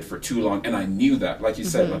something I did for too long, and I knew that. Like you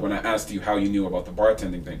said, like when I asked you how you knew about the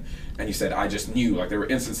bartending thing, and you said, I just knew. Like there were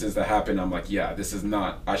instances that happened, I'm like, yeah, this is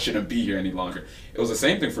not, I shouldn't be here any longer. It was the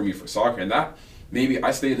same thing for me for soccer, and that, maybe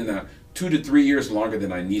I stayed in that 2 to 3 years longer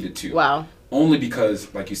than I needed to. Wow. Only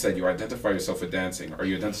because, like you said, you identify yourself with dancing, or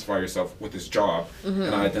you identify yourself with this job,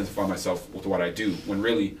 and I identify myself with what I do, when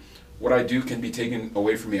really what I do can be taken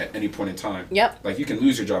away from me at any point in time. Yep. Like you can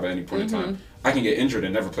lose your job at any point in time. I can get injured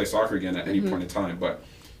and never play soccer again at any point in time, but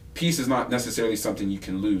peace is not necessarily something you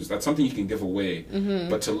can lose. That's something you can give away,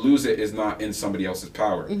 but to lose it is not in somebody else's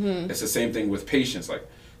power. It's the same thing with patience. Like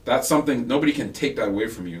that's something, nobody can take that away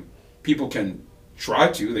from you. People can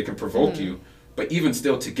try to, they can provoke you, but even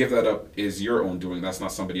still, to give that up is your own doing. That's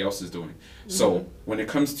not somebody else's doing. So when it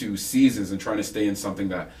comes to seasons and trying to stay in something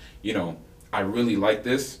that, I really like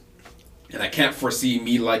this, and I can't foresee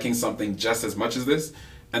me liking something just as much as this,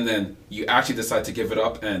 and then you actually decide to give it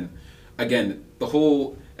up. And again, the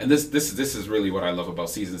whole, and this is really what I love about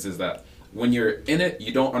seasons, is that when you're in it,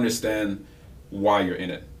 you don't understand why you're in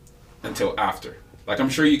it until after. Like I'm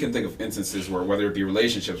sure you can think of instances where, whether it be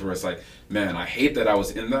relationships, where it's like, man, I hate that I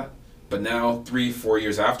was in that, but now 3-4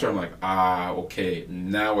 years after, I'm like, okay,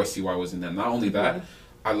 now I see why I was in that. Not only that,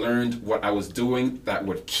 I learned what I was doing that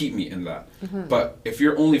would keep me in that. But if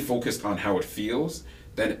you're only focused on how it feels,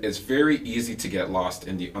 then it's very easy to get lost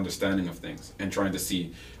in the understanding of things and trying to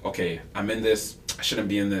see, okay, I'm in this, I shouldn't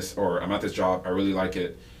be in this, or I'm at this job, I really like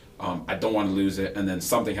it, I don't want to lose it, and then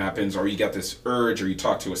something happens, or you get this urge, or you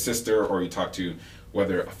talk to a sister, or you talk to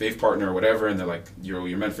whether a faith partner or whatever, and they're like, you're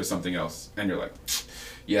meant for something else, and you're like,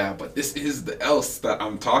 yeah, but this is the else that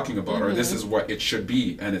I'm talking about, or this is what it should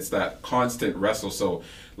be, and it's that constant wrestle. So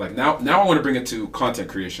like now I want to bring it to content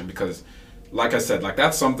creation, because like I said, like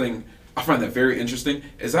that's something I find that very interesting.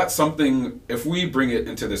 Is that something, if we bring it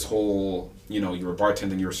into this whole, you were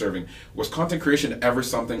bartending, you were serving, was content creation ever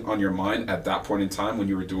something on your mind at that point in time when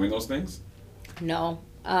you were doing those things? No.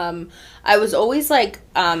 I was always like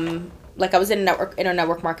I was in a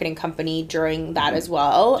network marketing company during that as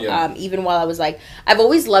well. Yeah. Even while I was like, I've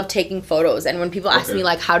always loved taking photos. And when people ask me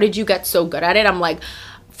like, how did you get so good at it? I'm like,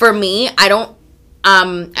 for me, I don't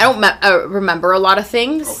remember a lot of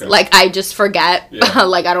things. Okay. Like I just forget. Yeah.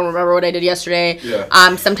 Like I don't remember what I did yesterday.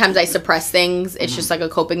 Yeah. Sometimes I suppress things. It's just like a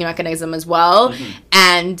coping mechanism as well.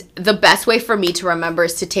 And the best way for me to remember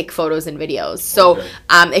is to take photos and videos. So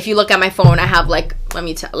if you look at my phone, I have like, let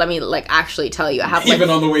me like actually tell you, I have like,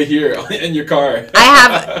 even on the way here in your car, I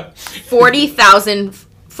have 40,000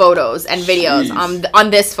 photos and videos on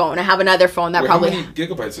this phone. I have another phone that probably. How many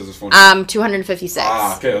gigabytes is this phone? 256.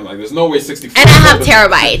 Okay. I'm like, there's no way 64. And I have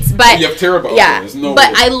terabytes, but you have terabytes. Yeah, there's no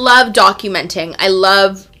but way. I love documenting. I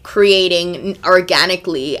love creating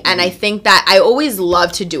organically, and I think that I always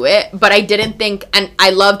loved to do it, but I didn't think, and I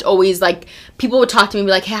loved always like people would talk to me and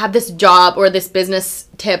be like, hey, I have this job or this business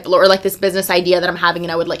tip or like this business idea that I'm having,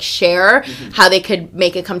 and I would like share how they could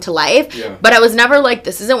make it come to life. Yeah. But I was never like,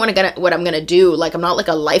 this isn't what I'm gonna do. Like I'm not like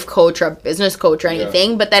a life coach or a business coach or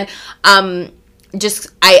anything. Yeah. But then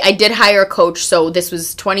I did hire a coach. So this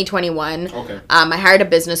was 2021. Okay. I hired a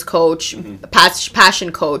business coach,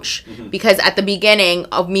 passion coach, because at the beginning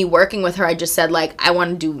of me working with her, I just said, like, I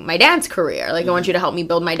want to do my dance career. Like, I want you to help me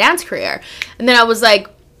build my dance career. And then I was like,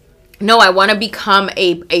 no, I want to become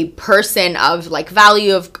a person of, like,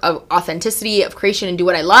 value, of authenticity, of creation, and do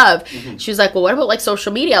what I love. She was like, well, what about, like,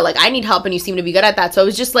 social media? Like, I need help, and you seem to be good at that. So I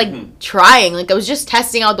was just, like, trying. Like, I was just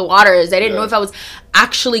testing out the waters. I didn't know if I was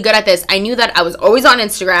actually good at this. I knew that I was always on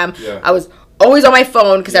Instagram. I was always on my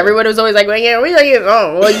phone, because everyone was always like, well, yeah, where's your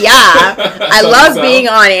phone? Well, yeah. I love being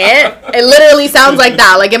on it. It literally sounds like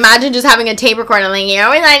that. Like, imagine just having a tape recorder and, like, you're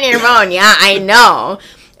always on your phone. Yeah, I know.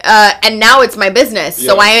 And now it's my business,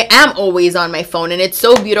 so I am always on my phone, and it's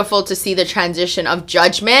so beautiful to see the transition of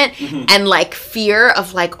judgment and, like, fear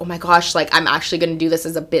of, like, oh my gosh, like, I'm actually going to do this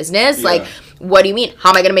as a business. Like, what do you mean? How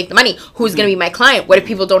am I going to make the money? Who's going to be my client? What if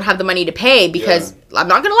people don't have the money to pay? Because I'm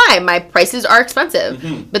not going to lie, my prices are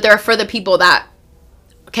expensive, but there are for the people that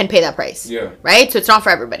can pay that price, right? So it's not for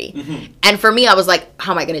everybody. And for me, I was like,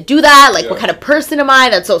 how am I going to do that? Like, what kind of person am I?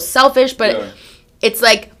 That's so selfish. But it's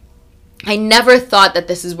like, I never thought that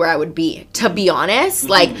this is where I would be, to be honest.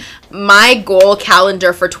 Like, my goal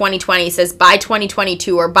calendar for 2020 says by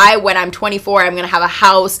 2022, or by when I'm 24, I'm going to have a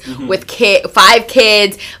house with 5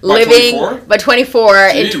 kids, living. 24? By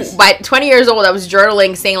 24. By 20 years old, I was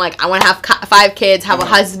journaling saying, like, I want to have 5 kids, have a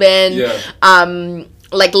husband,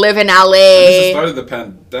 like, live in LA. And this is the start of the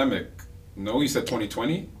pandemic. No, you said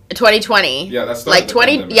 2020? 2020. Yeah, that's like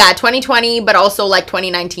 2020, but also, like,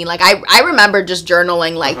 2019. Like, I remember just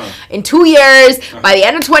journaling, like, in 2 years, by the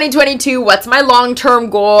end of 2022, what's my long-term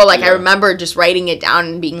goal? Like, I remember just writing it down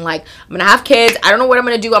and being like, I'm gonna have kids, I don't know what I'm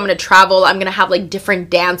gonna do, I'm gonna travel, I'm gonna have, like, different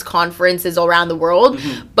dance conferences around the world.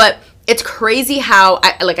 But it's crazy how,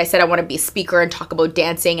 like I said, I want to be a speaker and talk about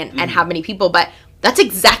dancing and have many people, but that's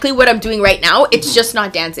exactly what I'm doing right now. It's just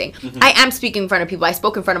not dancing. I am speaking in front of people. I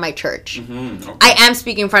spoke in front of my church. I am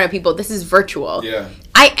speaking in front of people. This is virtual.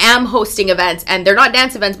 I am hosting events, and they're not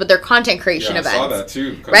dance events, but they're content creation events. I saw that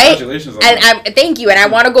too. Congratulations on that. Thank you. And I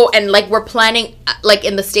want to go, and, like, we're planning, like,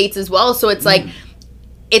 in the States as well. So it's like,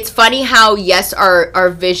 it's funny how, yes, our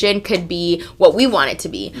vision could be what we want it to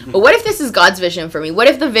be. But what if this is God's vision for me? What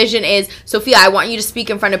if the vision is, Sophia, I want you to speak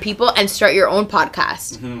in front of people and start your own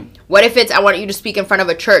podcast? What if it's, I want you to speak in front of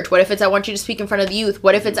a church? What if it's, I want you to speak in front of the youth?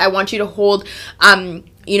 What if it's, I want you to hold,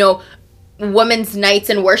 you know, women's nights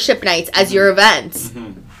and worship nights as your events?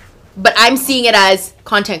 But I'm seeing it as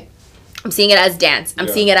content. I'm seeing it as dance. I'm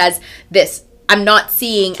seeing it as this. I'm not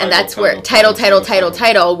seeing, and that's where title,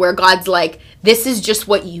 where God's like, this is just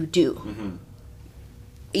what you do.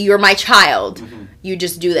 You're my child. You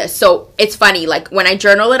just do this. So it's funny, like, when I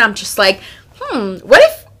journal it, I'm just like,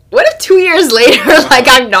 what if 2 years later, like,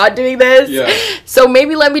 I'm not doing this? So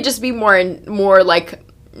maybe let me just be more like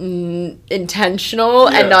intentional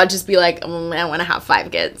and not just be like, I want to have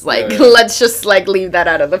 5 kids. Like, let's just, like, leave that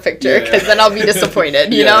out of the picture, because then I'll be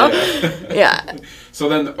disappointed, you know? So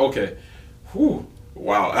then, okay. Whew.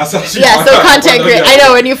 Wow, that's actually so content creation. I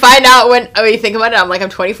know, when you find out, when you think about it, I'm like, I'm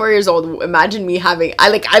 24 years old. Imagine me having. I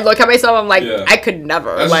look at myself. I'm like, I could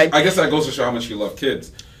never. Like, I guess that goes to show how much you love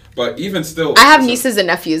kids. But even still, I have nieces and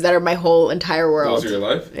nephews that are my whole entire world. Those are your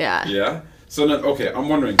life. Yeah. So then, okay, I'm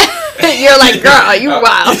wondering. You're like, girl, you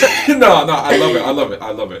wild. No, I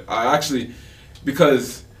love it. I actually,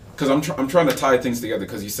 because I'm trying to tie things together,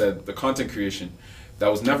 because you said the content creation. That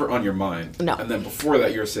was never on your mind. No. And then before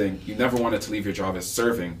that, you're saying you never wanted to leave your job as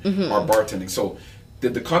serving or bartending. So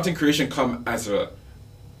did the content creation come as a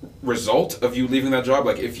result of you leaving that job?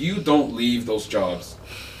 Like, if you don't leave those jobs,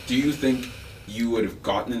 do you think you would have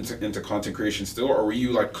gotten into content creation still? Or were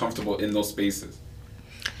you, like, comfortable in those spaces?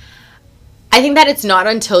 I think that it's not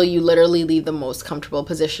until you literally leave the most comfortable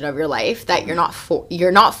position of your life that you're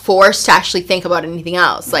not forced to actually think about anything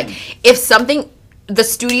else. Like, if something... The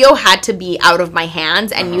studio had to be out of my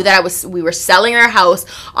hands, and knew that we were selling our house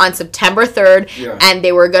on September 3rd, and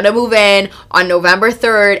they were going to move in on November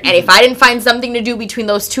 3rd, and if I didn't find something to do between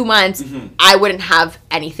those 2 months, I wouldn't have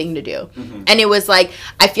anything to do. And it was like,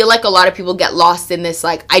 I feel like a lot of people get lost in this,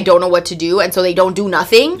 like, I don't know what to do, and so they don't do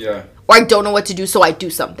nothing. Or I don't know what to do, so I do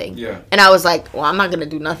something. And I was like, well, I'm not going to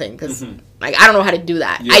do nothing, because like, I don't know how to do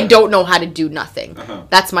that. I don't know how to do nothing.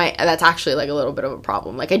 That's actually, like, a little bit of a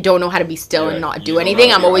problem. Like, I don't know how to be still and not do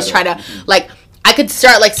anything. I'm always trying to, like, I could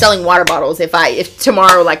start, like, selling water bottles if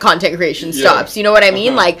tomorrow, like, content creation stops. You know what I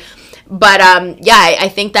mean? Like, but, I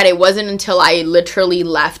think that it wasn't until I literally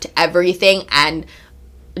left everything and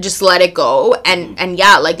just let it go and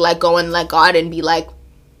like, let go and let God and be like,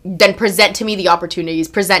 then present to me the opportunities,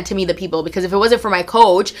 present to me the people. Because if it wasn't for my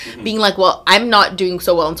coach being like, well, I'm not doing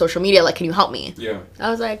so well on social media, like, can you help me? Yeah. I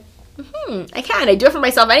was like, I can. I do it for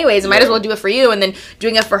myself anyways. I might as well do it for you. And then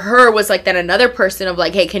doing it for her was like then another person of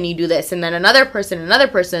like, hey, can you do this? And then another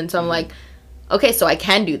person. So I'm like, okay, so I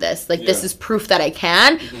can do this. Like, this is proof that I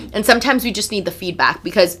can. And sometimes we just need the feedback,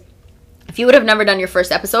 because if you would have never done your first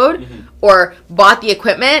episode or bought the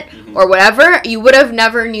equipment or whatever, you would have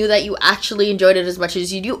never knew that you actually enjoyed it as much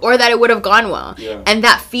as you do, or that it would have gone well. Yeah. And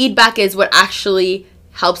that feedback is what actually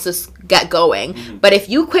helps us get going. But if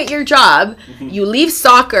you quit your job, you leave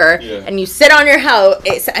soccer and you sit on your house,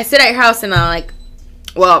 I sit at your house and I'm like,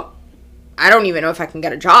 well, I don't even know if I can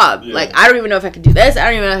get a job. Yeah. Like, I don't even know if I can do this. I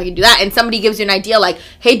don't even know if I can do that. And somebody gives you an idea like,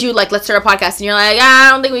 hey, dude, like, let's start a podcast. And you're like, I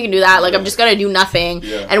don't think we can do that. Like, I'm just going to do nothing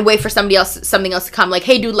and wait for something else to come. Like,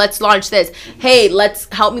 hey, dude, let's launch this. Hey, let's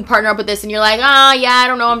help me partner up with this. And you're like, yeah, I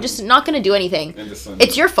don't know. I'm just not going to do anything.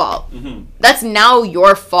 It's your fault. That's now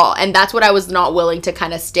your fault. And that's what I was not willing to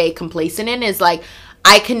kind of stay complacent in, is like,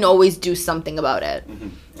 I can always do something about it.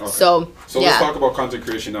 Okay. So let's talk about content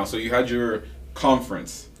creation now. So you had your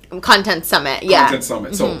conference. Content Summit.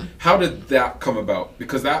 So how did that come about?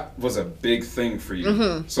 Because that was a big thing for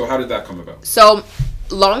you. So how did that come about? So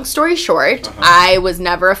long story short, I was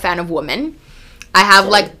never a fan of women. I had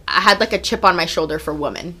like a chip on my shoulder for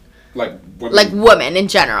women. Like women? Like women in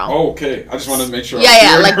general. Oh, okay. I just wanted to make sure.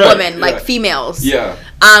 Yeah, like women, like females. Yeah.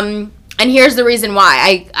 And here's the reason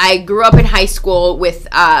why. I grew up in high school with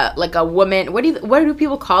like a woman. What do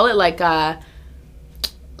people call it? Like a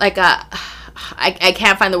I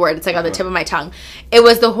can't find the word. It's like on the tip of my tongue. It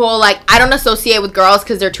was the whole like, I don't associate with girls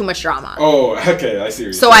because they're too much drama. Oh, okay, I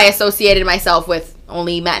see. So I associated myself with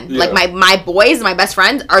only men. Yeah. Like my boys, my best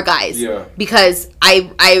friends are guys. Yeah. Because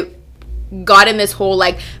I got in this whole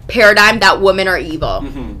like paradigm that women are evil.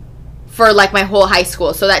 For like my whole high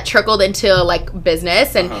school. So that trickled into like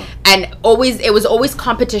business and it was always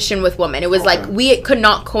competition with women. It was like we could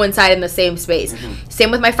not coincide in the same space.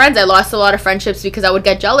 Same with my friends. I lost a lot of friendships because I would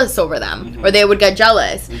get jealous over them or they would get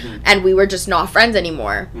jealous and we were just not friends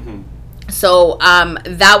anymore. So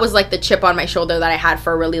that was like the chip on my shoulder that I had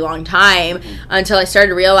for a really long time until I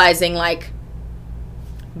started realizing like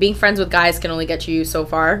being friends with guys can only get you so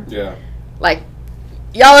far. Yeah. Like,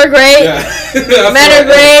 y'all are great. Yeah. Men are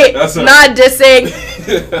great. Not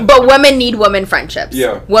dissing. But women need women friendships.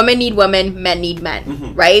 Yeah. Women need women. Men need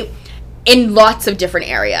men. Right? In lots of different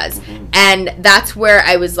areas. And that's where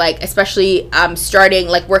I was like, especially starting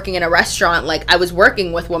like working in a restaurant, like I was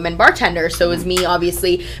working with women bartenders. So it was me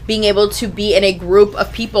obviously being able to be in a group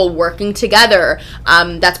of people working together.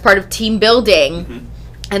 That's part of team building.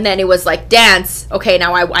 And then it was like dance. Okay,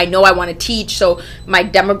 now I know I want to teach, so my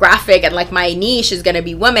demographic and like my niche is going to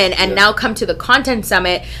be women. And now come to the Content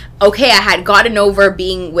Summit. Okay, I had gotten over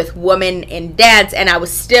being with women in dance, and I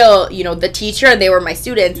was still, you know, the teacher, and they were my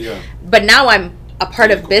students. Yeah. But now I'm a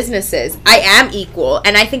part of businesses. I am equal,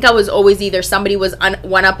 and I think I was always either somebody was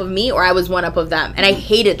one up of me or I was one up of them, and I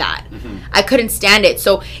hated that. I couldn't stand it.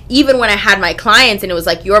 So even when I had my clients, and it was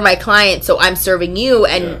like, you're my client, so I'm serving you,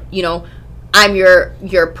 and you know, I'm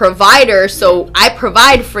your provider, so I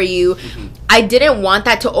provide for you. I didn't want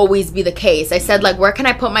that to always be the case. I said, like, where can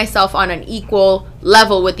I put myself on an equal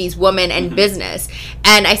level with these women and business?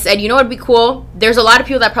 And I said, you know what would be cool? There's a lot of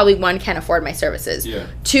people that probably, one, can't afford my services.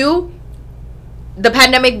 Two, the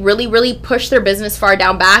pandemic really, really pushed their business far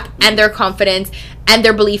down back and their confidence and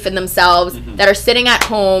their belief in themselves that are sitting at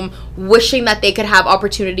home wishing that they could have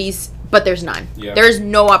opportunities, but there's none. There's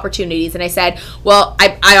no opportunities. And I said, well,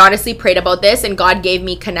 I honestly prayed about this, and God gave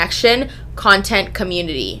me connection, content,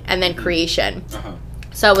 community, and then creation.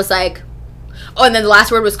 So I was like, oh, and then the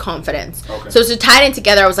last word was confidence. So to tie it in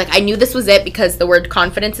together, I was like, I knew this was it because the word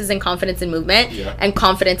confidence is in confidence and movement, and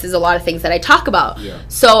confidence is a lot of things that I talk about.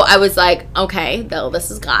 So I was like, okay, well, this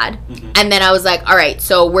is God. And then I was like, all right,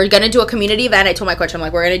 so we're going to do a community event. I told my coach, I'm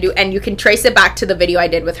like, we're going to do, and you can trace it back to the video I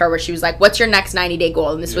did with her where she was like, what's your next 90-day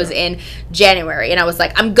goal? And this was in January. And I was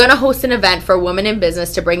like, I'm going to host an event for women in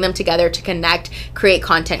business to bring them together to connect, create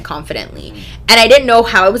content confidently. And I didn't know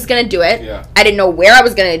how I was going to do it. I didn't know where I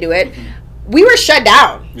was going to do it. We were shut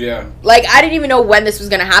down. Like, I didn't even know when this was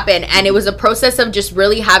going to happen. And it was a process of just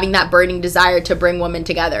really having that burning desire to bring women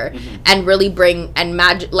together and really bring and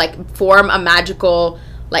form a magical,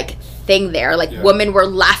 like, thing there. Like, women were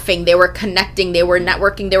laughing. They were connecting. They were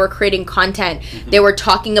networking. They were creating content. They were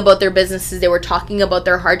talking about their businesses. They were talking about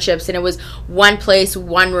their hardships. And it was one place,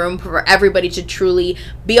 one room for everybody to truly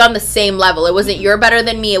be on the same level. It wasn't you're better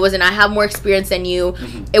than me. It wasn't I have more experience than you.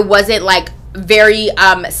 It wasn't like very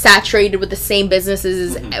saturated with the same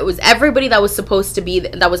businesses. It was everybody that was supposed to be,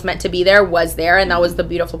 that was meant to be there, was there. And that was the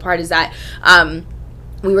beautiful part, is that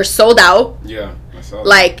we were sold out. Yeah, I saw that.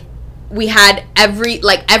 Like, we had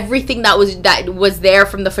everything that was there,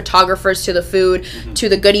 from the photographers to the food to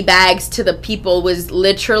the goodie bags to the people, was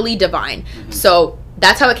literally divine. So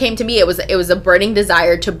that's how it came to me. It was a burning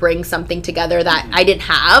desire to bring something together that I didn't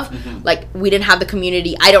have. Like, we didn't have the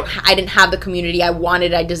community. I didn't have the community I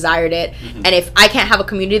wanted. I desired it. And if I can't have a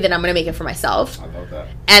community, then I'm gonna make it for myself. I love that.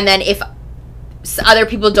 And then if other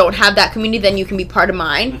people don't have that community, then you can be part of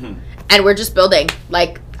mine. And we're just building.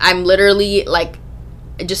 Like, I'm literally like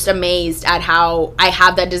just amazed at how I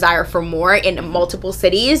have that desire for more in multiple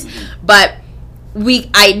cities. But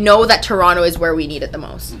I know that Toronto is where we need it the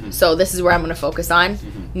most. So this is where I'm going to focus on.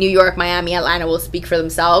 New York, Miami, Atlanta will speak for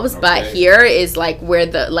themselves. But here is like where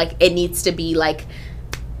it needs to be like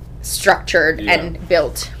structured and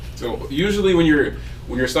built. So usually when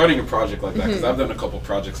you're starting a project like that, because I've done a couple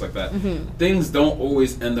projects like that, things don't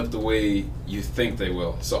always end up the way you think they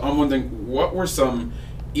will. So I'm wondering, what were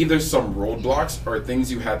either some roadblocks or things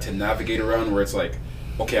you had to navigate around where it's like,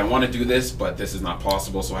 okay, I want to do this, but this is not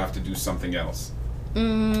possible, so I have to do something else?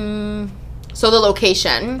 So the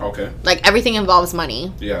location. Okay. Like, everything involves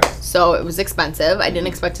money. Yes. So it was expensive. I didn't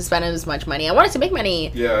expect to spend as much money. I wanted to make money.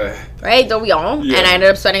 Yeah. Right? Don't we all? Yeah. And I ended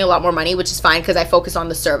up spending a lot more money, which is fine because I focused on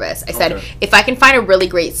the service. I said, if I can find a really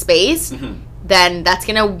great space, then that's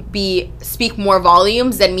going to speak more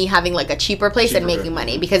volumes than me having like a cheaper place and making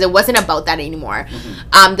money, because it wasn't about that anymore.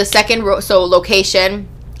 The second, location.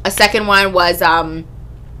 A second one was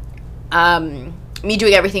me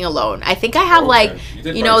doing everything alone. I think I have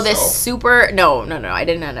this super... No, I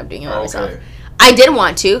didn't end up doing it by myself. I did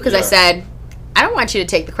want to, because I said, I don't want you to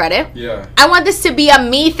take the credit. Yeah. I want this to be a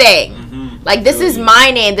me thing. Like, this is my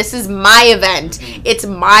name. This is my event. It's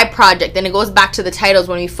my project. And it goes back to the titles.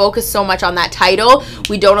 When we focus so much on that title,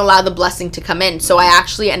 we don't allow the blessing to come in. So I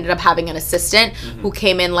actually ended up having an assistant who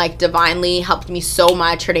came in, like, divinely, helped me so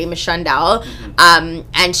much. Her name is Shundell.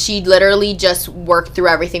 And she literally just worked through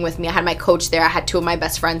everything with me. I had my coach there. I had two of my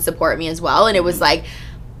best friends support me as well. And it was like,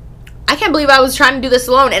 I can't believe I was trying to do this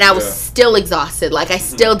alone, and I was still exhausted. Like, I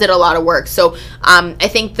still did a lot of work. So I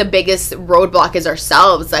think the biggest roadblock is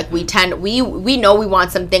ourselves. Like, we know we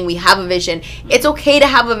want something. We have a vision. It's okay to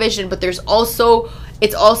have a vision, but it's also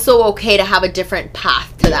okay to have a different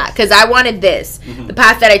path to that. Because I wanted this. The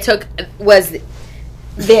path that I took was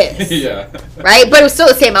this. Right? But it was still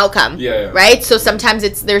the same outcome. Right? So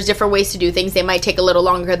sometimes there's different ways to do things. They might take a little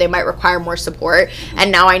longer. They might require more support.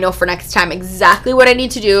 And now I know for next time exactly what I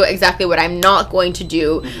need to do, exactly what I'm not going to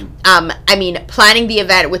do. I mean, planning the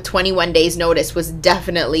event with 21 days notice was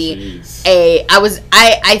definitely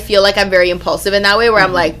I feel like I'm very impulsive in that way, where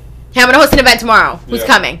I'm like, hey, I'm going to host an event tomorrow. Who's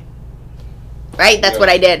coming? Right? That's what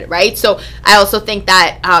I did. Right? So I also think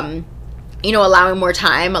that allowing more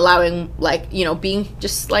time, being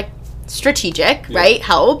just like strategic, right,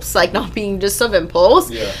 helps, like not being just of impulse.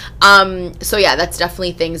 So that's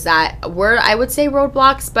definitely things that were, I would say,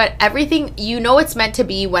 roadblocks. But everything, it's meant to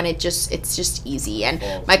be when it's just easy. And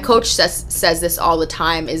my coach says this all the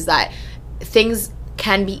time, is that things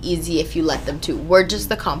can be easy if you let them to. We're just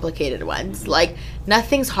the complicated ones. Like,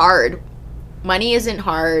 nothing's hard. Money isn't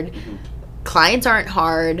hard. Clients aren't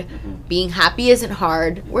hard. Being happy isn't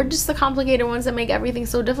hard. We're just the complicated ones that make everything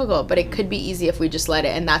so difficult. But it could be easy if we just let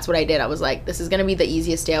it. And that's what I did. I was like, this is going to be the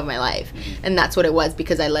easiest day of my life. And that's what it was,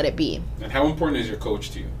 because I let it be. And how important is your coach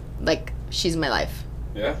to you? Like, she's my life.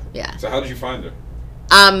 Yeah? Yeah. So how did you find her?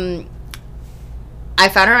 I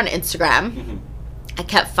found her on Instagram. I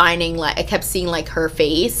kept seeing like her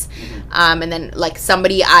face, and then like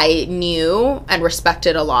somebody I knew and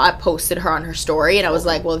respected a lot posted her on her story, and I was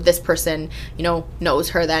like, well, if this person knows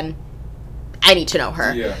her, then I need to know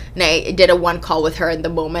her. And I did a one call with her, and the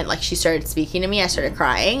moment like she started speaking to me, I started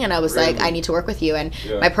crying, and I was like, I need to work with you. And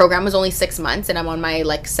my program was only 6 months, and I'm on my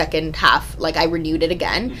like second half. Like, I renewed it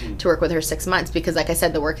again to work with her 6 months, because like I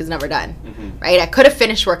said, the work is never done. Right? I could have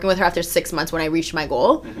finished working with her after 6 months when I reached my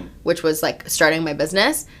goal, which was like starting my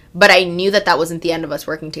business. But I knew that wasn't the end of us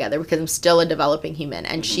working together, because I'm still a developing human.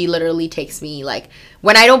 And she literally takes me, like,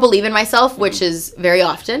 when I don't believe in myself, which is very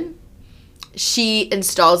often, she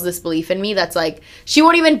installs this belief in me that's like, she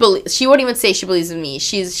won't even say she believes in me.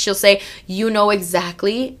 She'll say, you know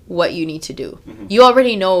exactly what you need to do. You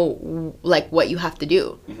already know like what you have to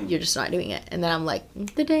do. You're just not doing it. And then I'm like,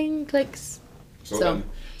 the ding clicks. So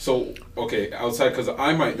okay, outside, because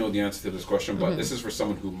I might know the answer to this question, but this is for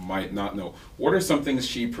someone who might not know. What are some things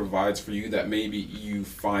she provides for you that maybe you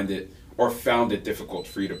find it or found it difficult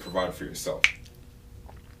for you to provide for yourself?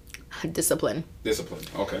 Discipline. Discipline.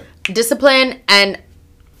 Okay. Discipline, and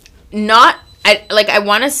I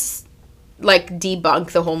want to like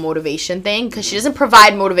debunk the whole motivation thing, because she doesn't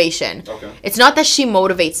provide motivation. Okay. It's not that she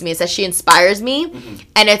motivates me, it's that she inspires me.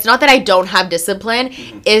 And it's not that I don't have discipline,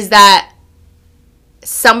 is that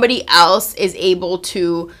somebody else is able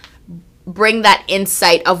to bring that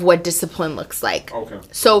insight of what discipline looks like. Okay.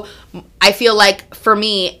 So I feel like for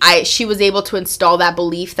me, she was able to install that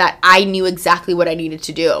belief that I knew exactly what I needed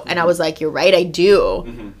to do. And I was like, you're right, I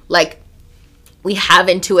do. Like, we have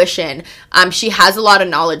intuition. She has a lot of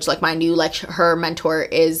knowledge, like mind you, like her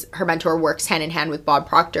mentor works hand in hand with Bob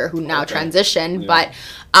Proctor, who now transitioned. Yeah.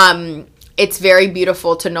 But it's very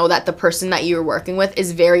beautiful to know that the person that you're working with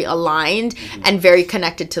is very aligned and very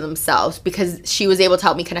connected to themselves, because she was able to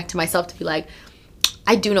help me connect to myself to be like,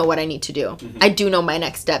 I do know what I need to do. I do know my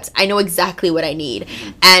next steps. I know exactly what I need.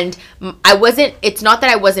 And it's not that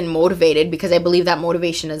I wasn't motivated, because I believe that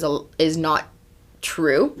motivation is not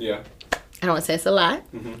true. Yeah. I don't want to say it's a lie.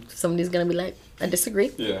 Somebody's going to be like, I disagree.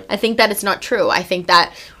 Yeah. I think that it's not true. I think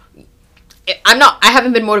that I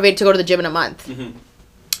haven't been motivated to go to the gym in a month.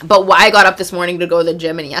 But why I got up this morning to go to the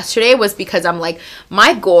gym and yesterday was because I'm like,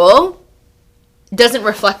 my goal doesn't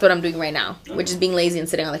reflect what I'm doing right now, which is being lazy and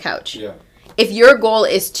sitting on the couch. Yeah. If your goal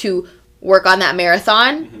is to work on that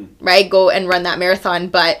marathon, right, go and run that marathon,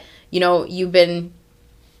 but, you've been...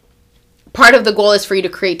 Part of the goal is for you to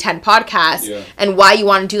create 10 podcasts, and why you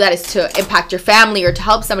want to do that is to impact your family or to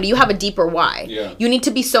help somebody. You have a deeper why. Yeah. You need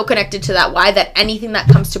to be so connected to that why that anything that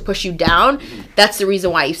comes to push you down, that's the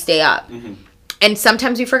reason why you stay up. And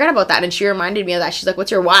sometimes we forget about that, and she reminded me of that. She's like,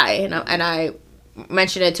 what's your why? And I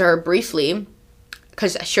mentioned it to her briefly,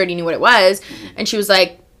 because she already knew what it was. And she was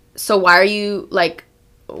like, so why aren't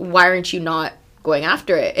you not going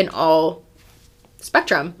after it in all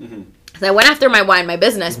spectrum? I went after my why in my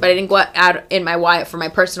business, but I didn't go out in my why for my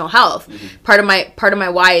personal health. Part of my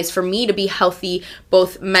why is for me to be healthy,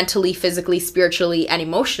 both mentally, physically, spiritually, and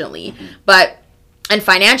emotionally, and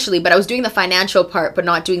financially. But I was doing the financial part, but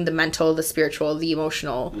not doing the mental, the spiritual, the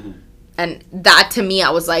emotional. And that, to me,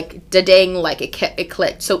 I was like, da-dang, like it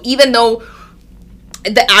clicked. So even though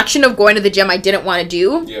the action of going to the gym I didn't want to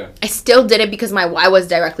do, I still did it because my why was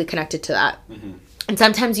directly connected to that. And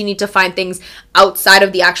sometimes you need to find things outside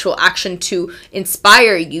of the actual action to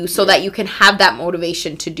inspire you, so that you can have that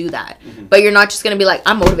motivation to do that. But you're not just going to be like,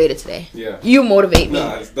 I'm motivated today. You motivate me.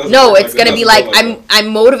 No, it's going to be like, I'm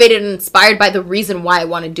motivated and inspired by the reason why I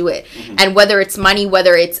want to do it. And whether it's money,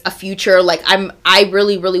 whether it's a future, like I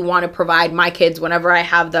really, really want to provide my kids, whenever I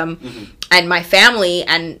have them, and my family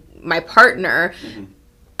and my partner,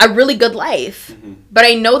 a really good life. But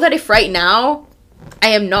I know that if right now I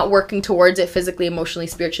am not working towards it physically, emotionally,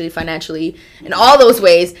 spiritually, financially, in all those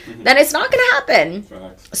ways, then it's not going to happen.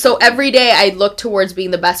 Facts. So every day I look towards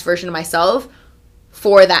being the best version of myself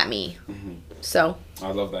for that me. So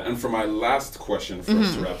I love that. And for my last question for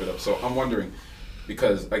us to wrap it up, so I'm wondering,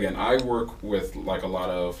 because again, I work with like a lot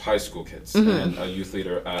of high school kids and a youth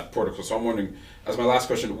leader at Portico. So I'm wondering, as my last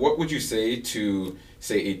question, what would you say to,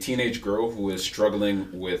 say, a teenage girl who is struggling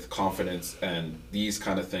with confidence and these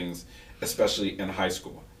kind of things, especially in high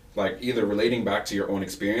school, like either relating back to your own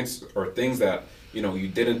experience or things that you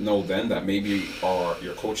didn't know then that maybe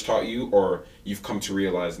your coach taught you or you've come to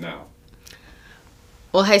realize now?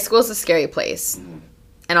 Well, high school is a scary place,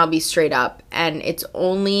 and I'll be straight up, and it's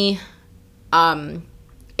only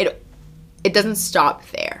it doesn't stop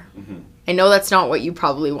there. I know that's not what you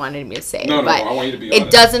probably wanted me to say, but I want you to be honest.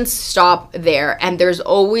 It doesn't stop there, and there's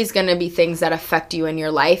always going to be things that affect you in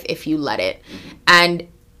your life if you let it. And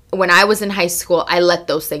when I was in high school, I let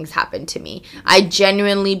those things happen to me. I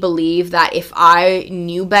genuinely believe that if I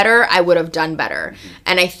knew better, I would have done better.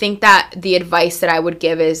 And I think that the advice that I would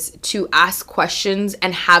give is to ask questions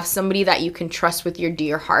and have somebody that you can trust with your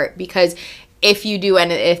dear heart. Because if you do,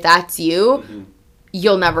 and if that's you,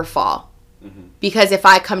 you'll never fall. Because if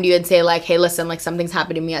I come to you and say like, hey, listen, like something's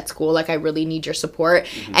happened to me at school, like I really need your support,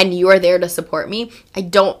 and you are there to support me, I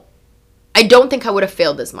don't think I would have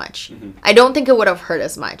failed as much. I don't think it would have hurt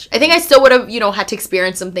as much. I think I still would have, had to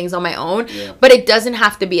experience some things on my own, but it doesn't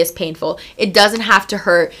have to be as painful. It doesn't have to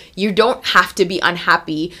hurt. You don't have to be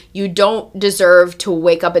unhappy. You don't deserve to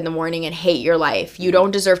wake up in the morning and hate your life. You don't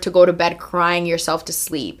deserve to go to bed crying yourself to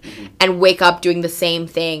sleep and wake up doing the same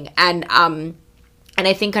thing. And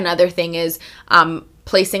I think another thing is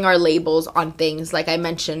placing our labels on things, like I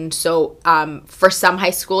mentioned. So for some high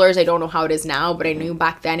schoolers, I don't know how it is now, but I knew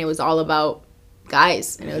back then it was all about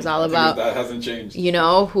guys, and it was all about that hasn't changed. You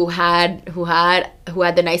know, who had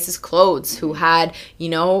the nicest clothes, who had, you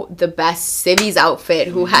know, the best civvies outfit,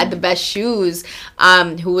 who had the best shoes,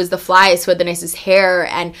 who was the flyest, who had the nicest hair.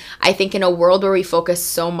 And I think in a world where we focus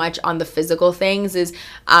so much on the physical things is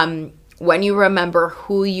when you remember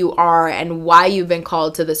who you are and why you've been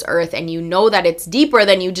called to this earth, and you know that it's deeper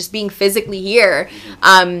than you just being physically here,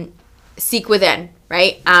 seek within.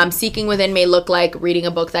 Right? Seeking within may look like reading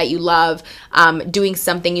a book that you love, doing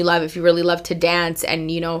something you love. If you really love to dance and,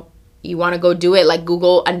 you know, you want to go do it, like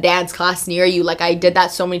Google a dance class near you. Like I did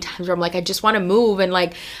that so many times where I'm like, I just want to move and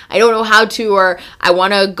like, I don't know how to, or I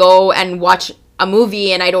want to go and watch a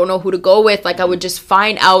movie and I don't know who to go with. Like I would just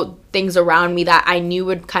find out things around me that I knew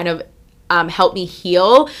would kind of help me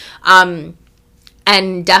heal. And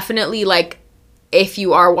definitely like, if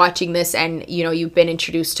you are watching this and, you know, you've been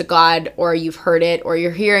introduced to God or you've heard it or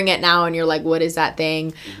you're hearing it now and you're like, what is that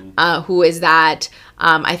thing? Who is that?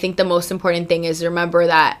 I think the most important thing is remember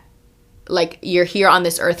that, like, you're here on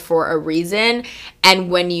this earth for a reason. And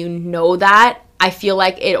when you know that, I feel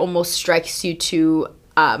like it almost strikes you to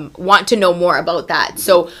want to know more about that.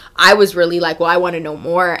 So I was really like, well, I want to know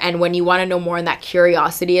more. And when you want to know more, and that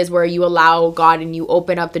curiosity is where you allow God and you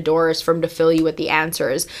open up the doors for him to fill you with the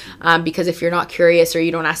answers. Because if you're not curious or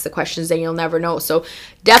you don't ask the questions, then you'll never know. So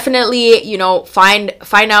definitely, you know, find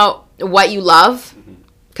out what you love.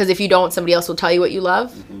 Because if you don't, somebody else will tell you what you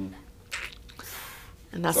love.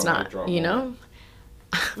 And that's not, you know.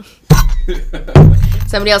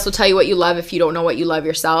 Somebody else will tell you what you love if you don't know what you love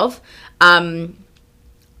yourself.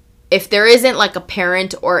 If there isn't like a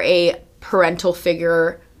parent or a parental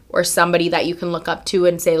figure or somebody that you can look up to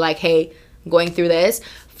and say like, hey, I'm going through this,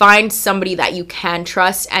 find somebody that you can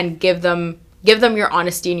trust and give them your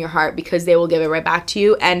honesty in your heart, because they will give it right back to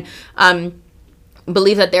you. And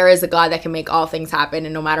believe that there is a God that can make all things happen,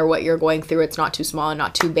 and no matter what you're going through, it's not too small and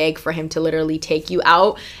not too big for him to literally take you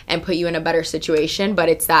out and put you in a better situation. But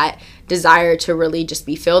it's that desire to really just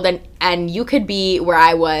be filled, and you could be where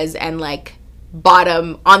I was and like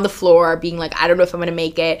bottom on the floor being like, I don't know if I'm gonna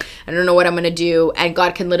make it, I don't know what I'm gonna do, and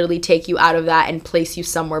God can literally take you out of that and place you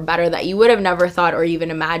somewhere better that you would have never thought or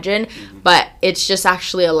even imagined. But it's just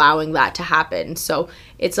actually allowing that to happen. So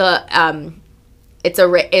it's a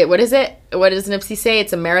what is it? What does Nipsey say?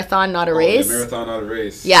 It's a marathon, not a race. A marathon, not a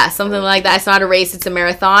race. Yeah, something like that. It's not a race, it's a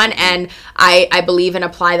marathon. And I believe and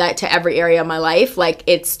apply that to every area of my life. Like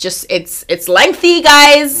it's just it's lengthy,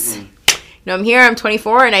 guys. You know, I'm here, I'm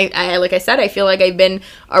 24, and I like I said, I feel like I've been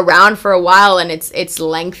around for a while, and it's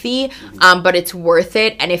lengthy, but it's worth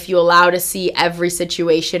it. And if you allow to see every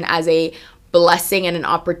situation as a blessing and an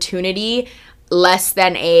opportunity, less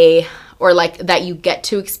than or like that you get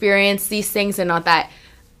to experience these things and not that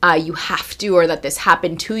you have to, or that this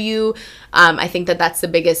happened to you. I think that that's the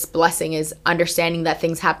biggest blessing, is understanding that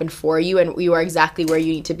things happen for you and you are exactly where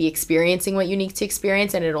you need to be, experiencing what you need to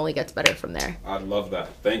experience, and it only gets better from there. I love that.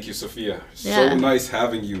 Thank you, Sofia. Yeah. So nice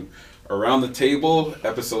having you around the table.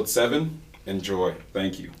 Episode 7. Enjoy.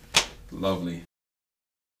 Thank you. Lovely.